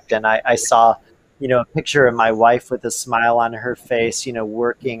project. And I saw, you know, a picture of my wife with a smile on her face, you know,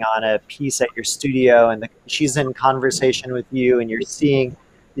 working on a piece at your studio. And she's in conversation with you, and you're seeing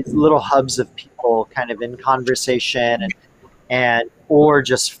these little hubs of people kind of in conversation, and or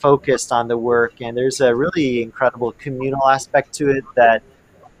just focused on the work. And there's a really incredible communal aspect to it that,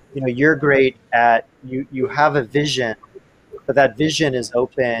 you know, you're great at. You have a vision, but that vision is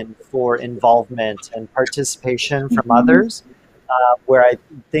open for involvement and participation from Mhm. others. Where I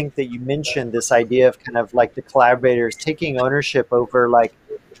think that you mentioned this idea of kind of like the collaborators taking ownership over, like,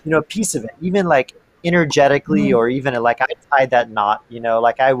 you know, a piece of it, even like energetically, Mhm. or even like I tied that knot, you know,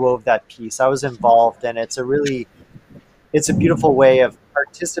 like I wove that piece, I was involved, and it's a really it's a beautiful way of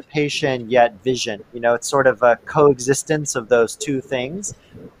participation yet vision. It's sort of a coexistence of those two things.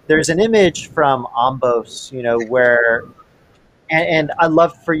 There's an image from Ambos, where, and I'd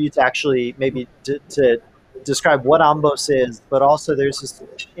love for you to actually maybe to describe what Ambos is, but also there's this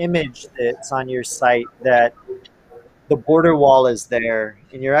image that's on your site that the border wall is there,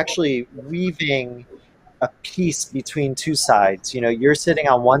 and you're actually weaving a piece between two sides. You're sitting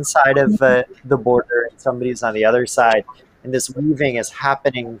on one side of the border, and somebody's on the other side, and this weaving is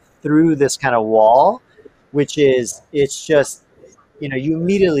happening through this kind of wall, which is it's just you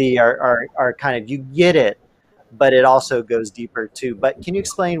immediately are kind of you get it, but it also goes deeper too. But can you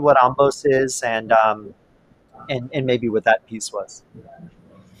explain what Ambos is and maybe what that piece was?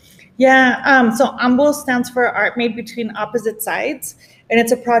 Yeah, so AMBO stands for Art Made Between Opposite Sides. And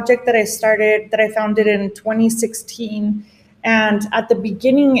it's a project that I founded in 2016. And at the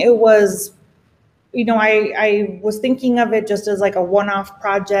beginning, it was, I was thinking of it just as like a one-off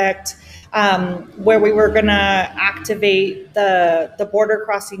project where we were going to activate the border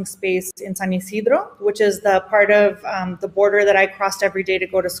crossing space in San Isidro, which is the part of the border that I crossed every day to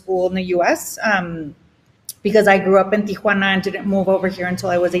go to school in the US. Because I grew up in Tijuana and didn't move over here until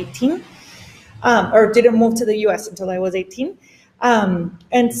I was 18, or didn't move to the US until I was 18.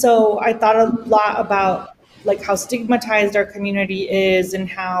 And so I thought a lot about like how stigmatized our community is and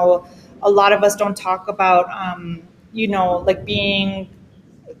how a lot of us don't talk about, like being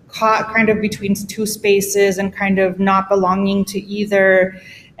caught kind of between two spaces and kind of not belonging to either,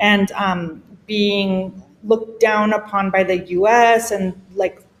 and being looked down upon by the US and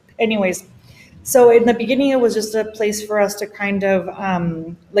like, anyways. So in the beginning, it was just a place for us to kind of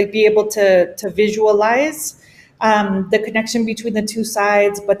like be able to visualize the connection between the two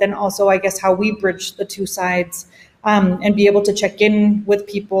sides, but then also, I guess, how we bridge the two sides and be able to check in with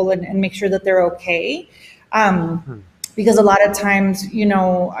people and make sure that they're okay. Because a lot of times,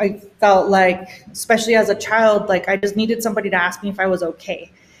 I felt like, especially as a child, like I just needed somebody to ask me if I was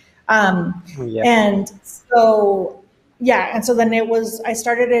okay. Yeah. And so... Yeah, and so then I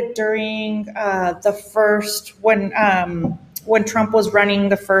started it during the first, when Trump was running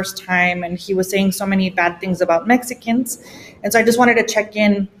the first time, and he was saying so many bad things about Mexicans. And so I just wanted to check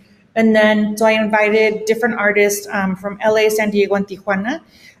in. And then, so I invited different artists from LA, San Diego, and Tijuana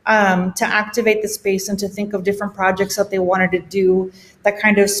to activate the space and to think of different projects that they wanted to do that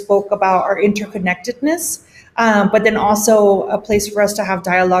kind of spoke about our interconnectedness. But then also a place for us to have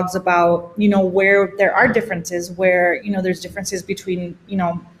dialogues about, where there are differences, where, there's differences between,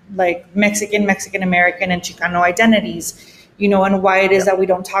 like Mexican American, and Chicano identities, and why it is that we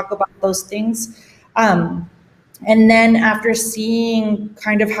don't talk about those things. And then after seeing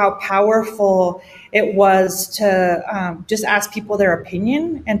kind of how powerful it was to just ask people their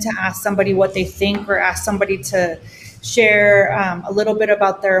opinion and to ask somebody what they think, or ask somebody to share a little bit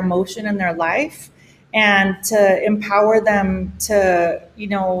about their emotion in their life, and to empower them to,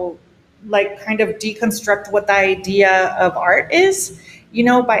 like kind of deconstruct what the idea of art is,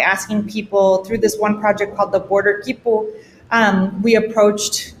 by asking people through this one project called the Border Kipu. We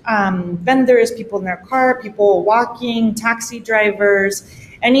approached vendors, people in their car, people walking, taxi drivers,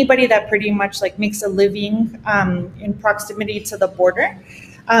 anybody that pretty much like makes a living in proximity to the border.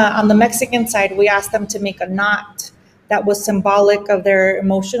 On the Mexican side, we asked them to make a knot that was symbolic of their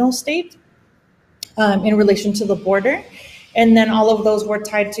emotional state in relation to the border. And then all of those were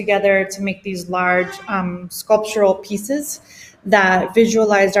tied together to make these large sculptural pieces that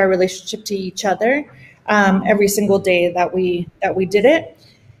visualized our relationship to each other every single day that we did it.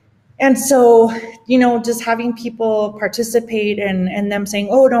 And so, just having people participate and them saying,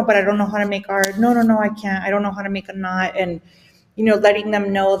 oh, no, but I don't know how to make art. No, I can't. I don't know how to make a knot. And, letting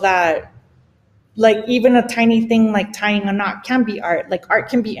them know that, like, even a tiny thing like tying a knot can be art. Like, art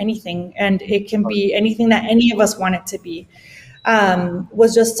can be anything, and it can be anything that any of us want it to be.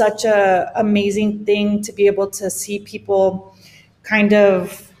 Was just such a amazing thing to be able to see people kind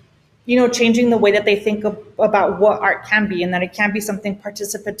of, changing the way that they think about what art can be, and that it can be something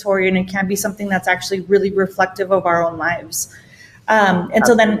participatory, and it can be something that's actually really reflective of our own lives. And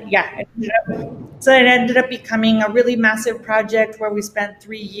so then, it ended up becoming a really massive project where we spent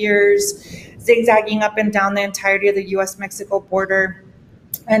 3 years zigzagging up and down the entirety of the US-Mexico border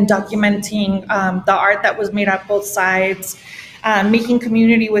and documenting the art that was made on both sides, making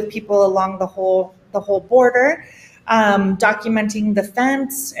community with people along the whole border, documenting the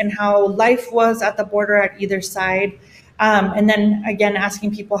fence and how life was at the border at either side. And then again,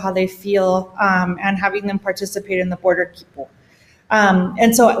 asking people how they feel and having them participate in the Border Kipu.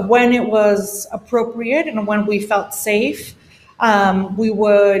 And so when it was appropriate and when we felt safe, We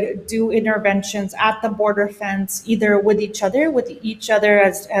would do interventions at the border fence, either with each other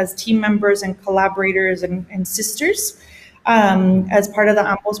as team members and collaborators and sisters, as part of the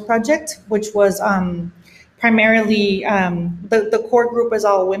Ambos project, which was primarily the core group is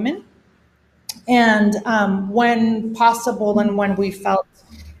all women. And when possible and when we felt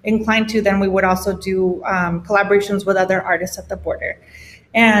inclined to, then we would also do collaborations with other artists at the border.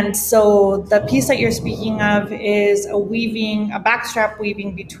 And so the piece that you're speaking of is a backstrap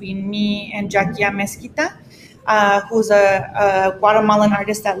weaving between me and Jackie Mesquita, who's a Guatemalan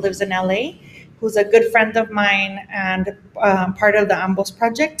artist that lives in LA, who's a good friend of mine and part of the Ambos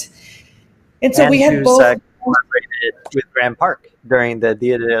project. And so we had both collaborated with Graham Park during the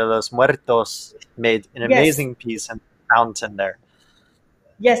Dia de los Muertos, made an amazing piece in the mountain there.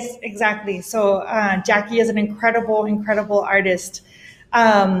 Yes, exactly. So Jackie is an incredible artist.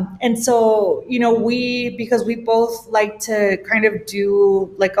 And so, because we both like to kind of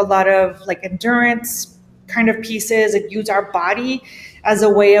do like a lot of like endurance kind of pieces and use our body as a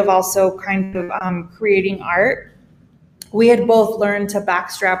way of also kind of creating art. We had both learned to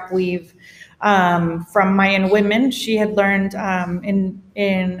backstrap weave from Mayan women. She had learned in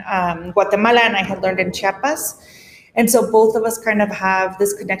Guatemala, and I had learned in Chiapas. And so both of us kind of have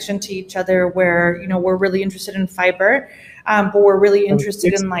this connection to each other where, we're really interested in fiber, but we're really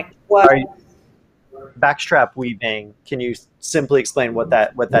interested in like what backstrap weaving. Can you simply explain what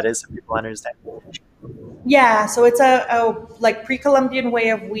that is so people understand? Yeah, so it's a like pre-Columbian way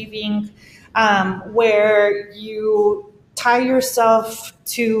of weaving, where you tie yourself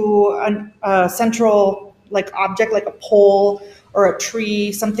to a central like object, like a pole or a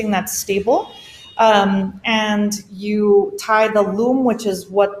tree, something that's stable. And you tie the loom, which is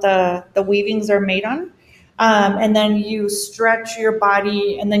what the weavings are made on. And then you stretch your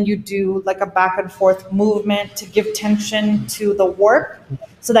body, and then you do like a back and forth movement to give tension to the warp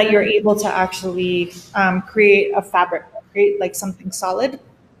so that you're able to actually create a fabric, create like something solid.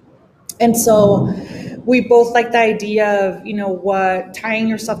 And so we both like the idea of, what tying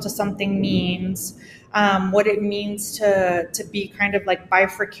yourself to something means, what it means to be kind of like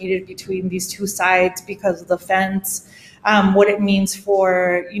bifurcated between these two sides because of the fence, what it means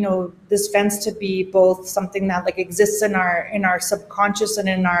for, this fence to be both something that like exists in our subconscious and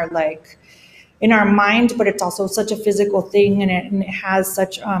in our mind, but it's also such a physical thing, and it has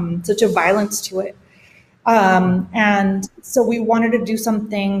such a violence to it. And so we wanted to do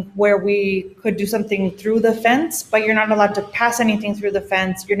something where we could do something through the fence, but you're not allowed to pass anything through the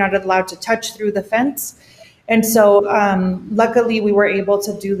fence. You're not allowed to touch through the fence. And so luckily we were able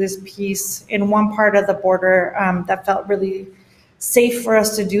to do this piece in one part of the border that felt really safe for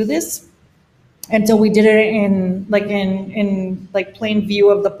us to do this. And so we did it in plain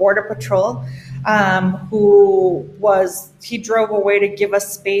view of the Border Patrol, he drove away to give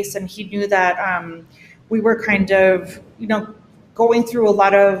us space, and he knew that we were kind of, going through a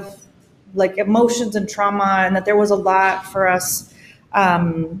lot of like emotions and trauma, and that there was a lot for us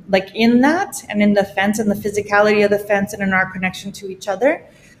in that and in the fence and the physicality of the fence and in our connection to each other.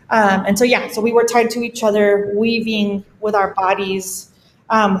 So we were tied to each other, weaving with our bodies,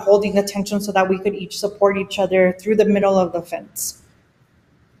 holding the tension so that we could each support each other through the middle of the fence.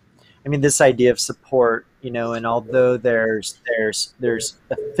 I mean, this idea of support, and although there's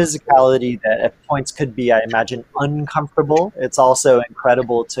a physicality that at points could be, I imagine, uncomfortable, it's also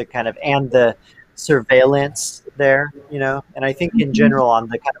incredible to kind of, and the surveillance there, and I think in general on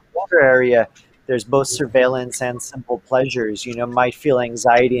the kind of border area, there's both surveillance and simple pleasures, might feel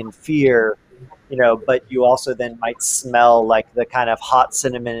anxiety and fear, but you also then might smell like the kind of hot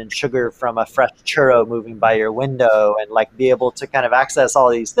cinnamon and sugar from a fresh churro moving by your window, and like be able to kind of access all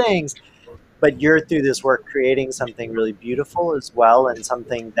these things. But you're through this work creating something really beautiful as well, and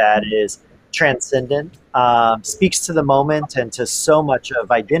something that is transcendent, speaks to the moment and to so much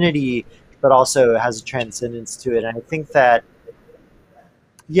of identity, but also has a transcendence to it. And I think that,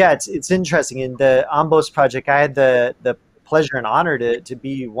 it's interesting. In the Ambos project, I had the pleasure and honor to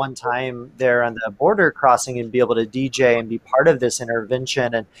be one time there on the border crossing and be able to DJ and be part of this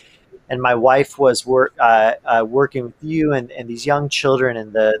intervention. And my wife was working with you and these young children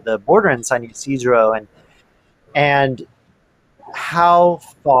in the border in San Isidro, and how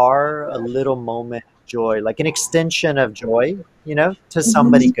far a little moment of joy, like an extension of joy, to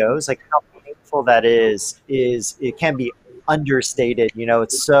somebody goes, like how painful that is it can be understated,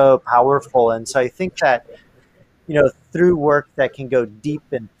 it's so powerful. And so I think that, through work that can go deep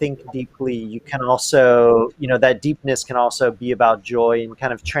and think deeply, you can also, that deepness can also be about joy and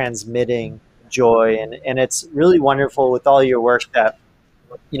kind of transmitting joy. And it's really wonderful with all your work that,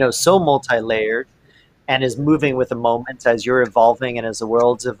 so multi-layered. and is moving with the moment as you're evolving and as the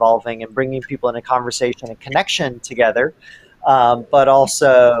world's evolving, and bringing people in a conversation and connection together. But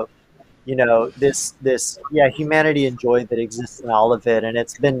also, this humanity and joy that exists in all of it. And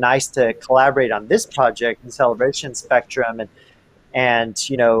it's been nice to collaborate on this project in Celebration Spectrum, and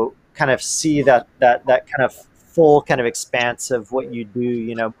kind of see that kind of full kind of expanse of what you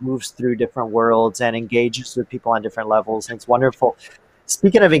do, moves through different worlds and engages with people on different levels. And it's wonderful.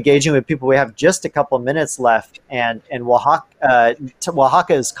 Speaking of engaging with people, we have just a couple minutes left, and Oaxaca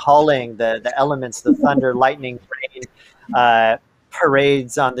is calling the elements, the thunder, lightning, rain.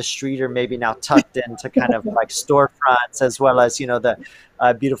 Parades on the street are maybe now tucked into kind of like storefronts, as well as the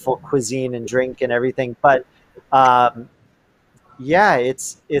beautiful cuisine and drink and everything. But yeah,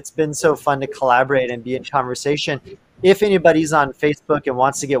 it's been so fun to collaborate and be in conversation. If anybody's on Facebook and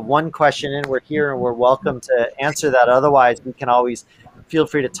wants to get one question in, we're here and we're welcome to answer that. Otherwise, we can always feel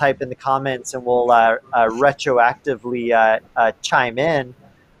free to type in the comments, and we'll retroactively chime in.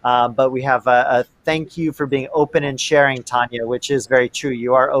 But we have a thank you for being open and sharing, Tanya, which is very true.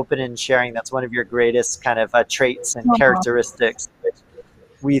 You are open and sharing. That's one of your greatest kind of traits and characteristics, which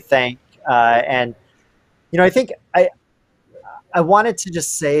we thank. And I think I wanted to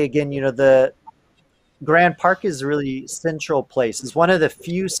just say again, the Grand Park is a really central place. It's one of the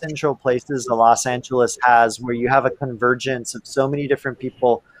few central places that Los Angeles has where you have a convergence of so many different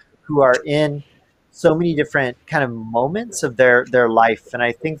people who are in so many different kind of moments of their life. And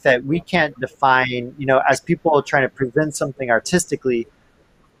I think that we can't define, as people trying to present something artistically,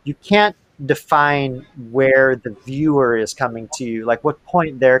 you can't define where the viewer is coming to you, like what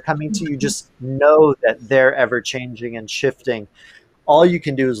point they're coming to you. Just know that they're ever changing and shifting. All you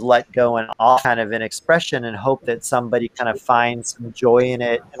can do is let go and all kind of an expression and hope that somebody kind of finds some joy in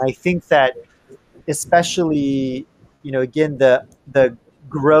it. And I think that especially, again, the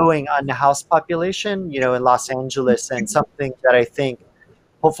growing unhoused population, in Los Angeles, and something that I think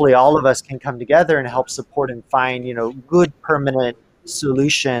hopefully all of us can come together and help support and find, good permanent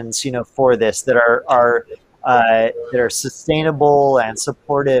solutions, for this that are sustainable and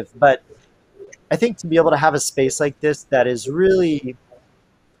supportive. But I think to be able to have a space like this that is really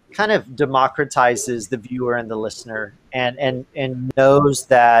kind of democratizes the viewer and the listener, and knows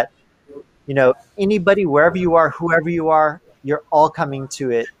that, anybody, wherever you are, whoever you are, you're all coming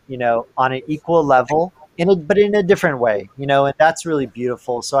to it, on an equal level, but in a different way, and that's really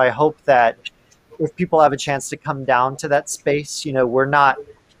beautiful. So I hope that if people have a chance to come down to that space, we're not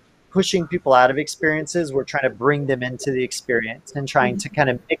pushing people out of experiences. We're trying to bring them into the experience and trying to kind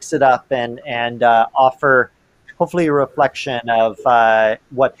of mix it up and offer hopefully a reflection of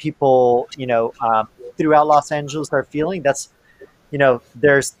what people, throughout Los Angeles are feeling. That's,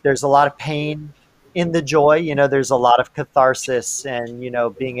 there's a lot of pain in the joy, there's a lot of catharsis and,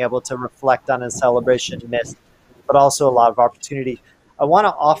 being able to reflect on a celebration missed, but also a lot of opportunity. I want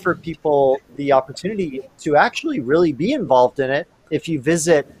to offer people the opportunity to actually really be involved in it. If you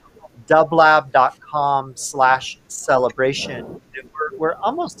visit dublab.com/celebration, we're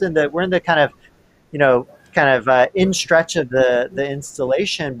almost in the kind of, in stretch of the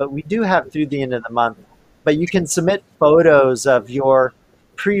installation, but we do have through the end of the month. But you can submit photos of your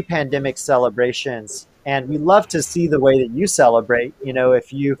pre-pandemic celebrations, and we love to see the way that you celebrate.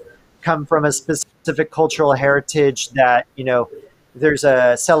 If you come from a specific cultural heritage that, there's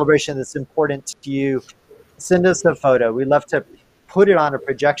a celebration that's important to you, send us a photo. We love to put it on a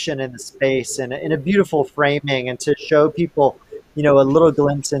projection in the space and in a beautiful framing, and to show people, a little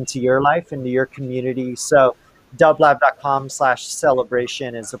glimpse into your life, into your community. So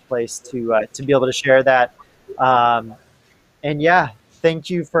dublab.com/celebration is a place to be able to share that. And yeah,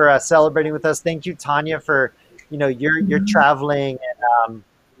 thank you for celebrating with us. Thank you, Tanya, for, you're traveling and,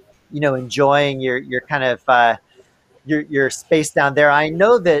 enjoying your kind of, your space down there. I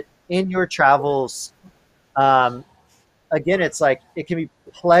know that in your travels, again, it's like it can be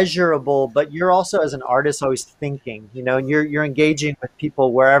pleasurable, but you're also, as an artist, always thinking, and you're engaging with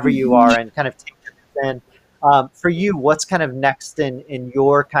people wherever you are and kind of taking it in. For you, what's kind of next in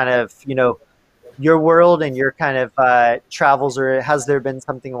your kind of, your world and your kind of travels, or has there been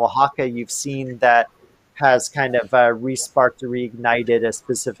something in Oaxaca you've seen that has kind of re-sparked or reignited a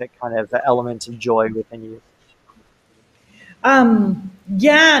specific kind of element of joy within you?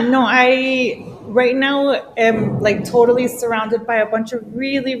 Yeah, no, I right now am like totally surrounded by a bunch of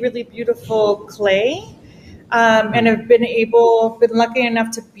really, really beautiful clay. And I've been lucky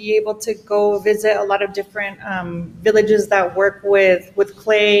enough to be able to go visit a lot of different villages that work with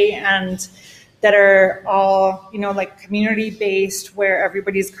clay, and that are all, like community based, where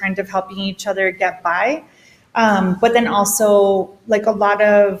everybody's kind of helping each other get by. But then also like a lot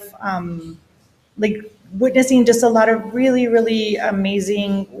of like witnessing just a lot of really, really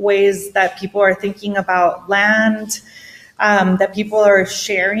amazing ways that people are thinking about land, that people are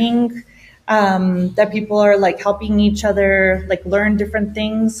sharing, that people are like helping each other like learn different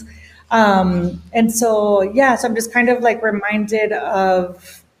things. And so, yeah, so I'm just kind of like reminded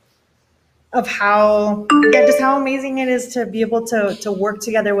of how, yeah, just how amazing it is to be able to work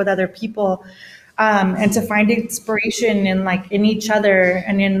together with other people, and to find inspiration in like in each other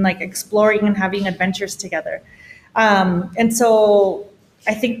and in like exploring and having adventures together. And so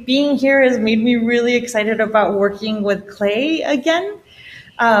I think being here has made me really excited about working with clay again.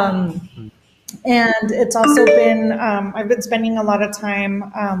 Um, and it's also been, I've been spending a lot of time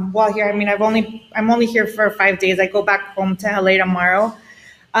while here. I mean, I'm only here for 5 days. I go back home to LA tomorrow.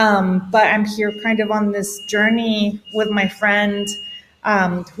 But I'm here kind of on this journey with my friend,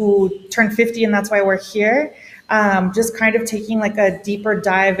 who turned 50, and that's why we're here. Just kind of taking like a deeper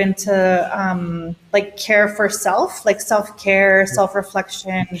dive into like care for self, like self-care,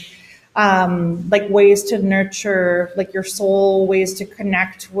 self-reflection, like ways to nurture like your soul, ways to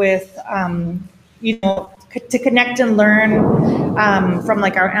connect with, to connect and learn from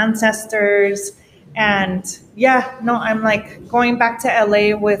like our ancestors. And yeah, no, I'm like going back to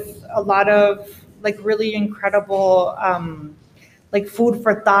LA with a lot of like really incredible like food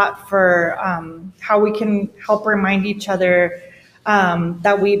for thought for how we can help remind each other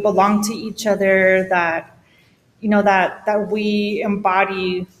that we belong to each other, that that we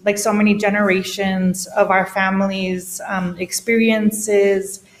embody like so many generations of our families'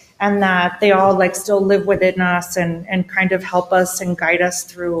 experiences, and that they all like still live within us and kind of help us and guide us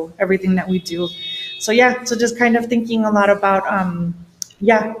through everything that we do. So yeah, so just kind of thinking a lot about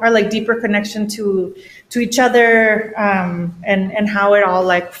yeah, our like deeper connection to each other, and how it all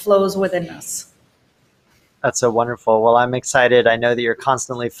like flows within us. That's so wonderful. Well, I'm excited. I know that you're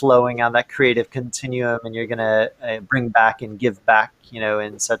constantly flowing on that creative continuum, and you're going to bring back and give back,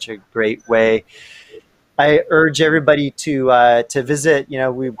 in such a great way. I urge everybody to visit.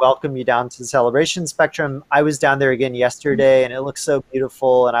 We welcome you down to the Celebration Spectrum. I was down there again yesterday, and it looks so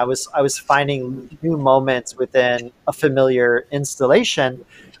beautiful. And I was finding new moments within a familiar installation.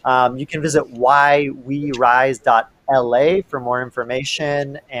 You can visit whywerise.la for more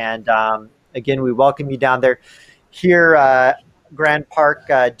information. And again, we welcome you down there. Here, Grand Park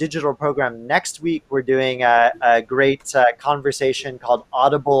digital program next week, we're doing a great conversation called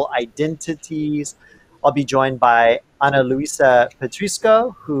Audible Identities. I'll be joined by Ana Luisa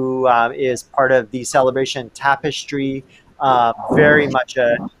Petrisco, who is part of the Celebration Tapestry, very much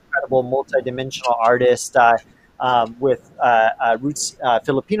an incredible multidimensional artist with roots,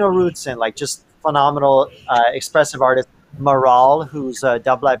 Filipino roots, and like just phenomenal expressive artist. Maral, who's a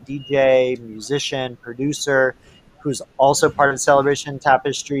dublab DJ, musician, producer, who's also part of the Celebration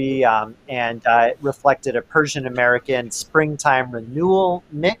Tapestry, and reflected a Persian American springtime renewal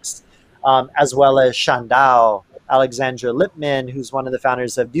mix, as well as Shandao, Alexandra Lipman, who's one of the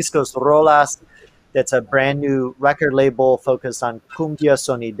founders of Discos Rolas. That's a brand new record label focused on cumbia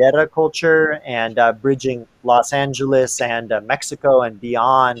sonidera culture and bridging Los Angeles and Mexico and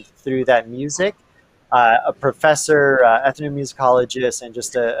beyond through that music. A professor, ethnomusicologist, and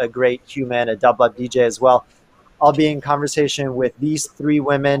just a great human, a dublab DJ as well. I'll be in conversation with these three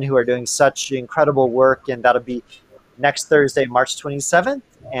women who are doing such incredible work, and that'll be next Thursday, March 27th.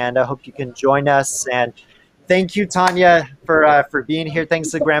 And I hope you can join us. And thank you, Tanya, for being here. Thanks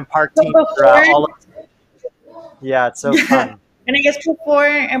to the Grand Park team for all of. Yeah, it's so fun. And I guess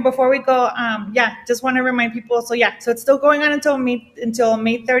before we go, yeah, just want to remind people. So yeah, so it's still going on until May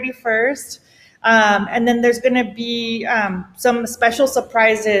 31st. And then there's going to be some special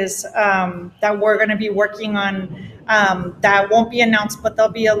surprises that we're going to be working on that won't be announced, but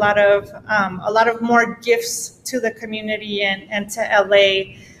there'll be a lot of more gifts to the community and to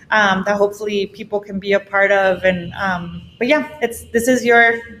LA that hopefully people can be a part of. And but yeah, this is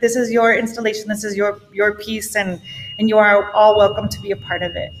your installation, this is your piece, and you are all welcome to be a part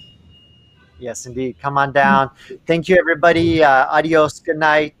of it. Yes, indeed. Come on down. Thank you, everybody. Adios. Good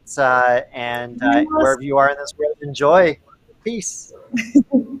night. And wherever you are in this world, enjoy. Peace.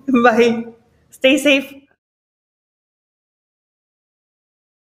 Bye. Stay safe.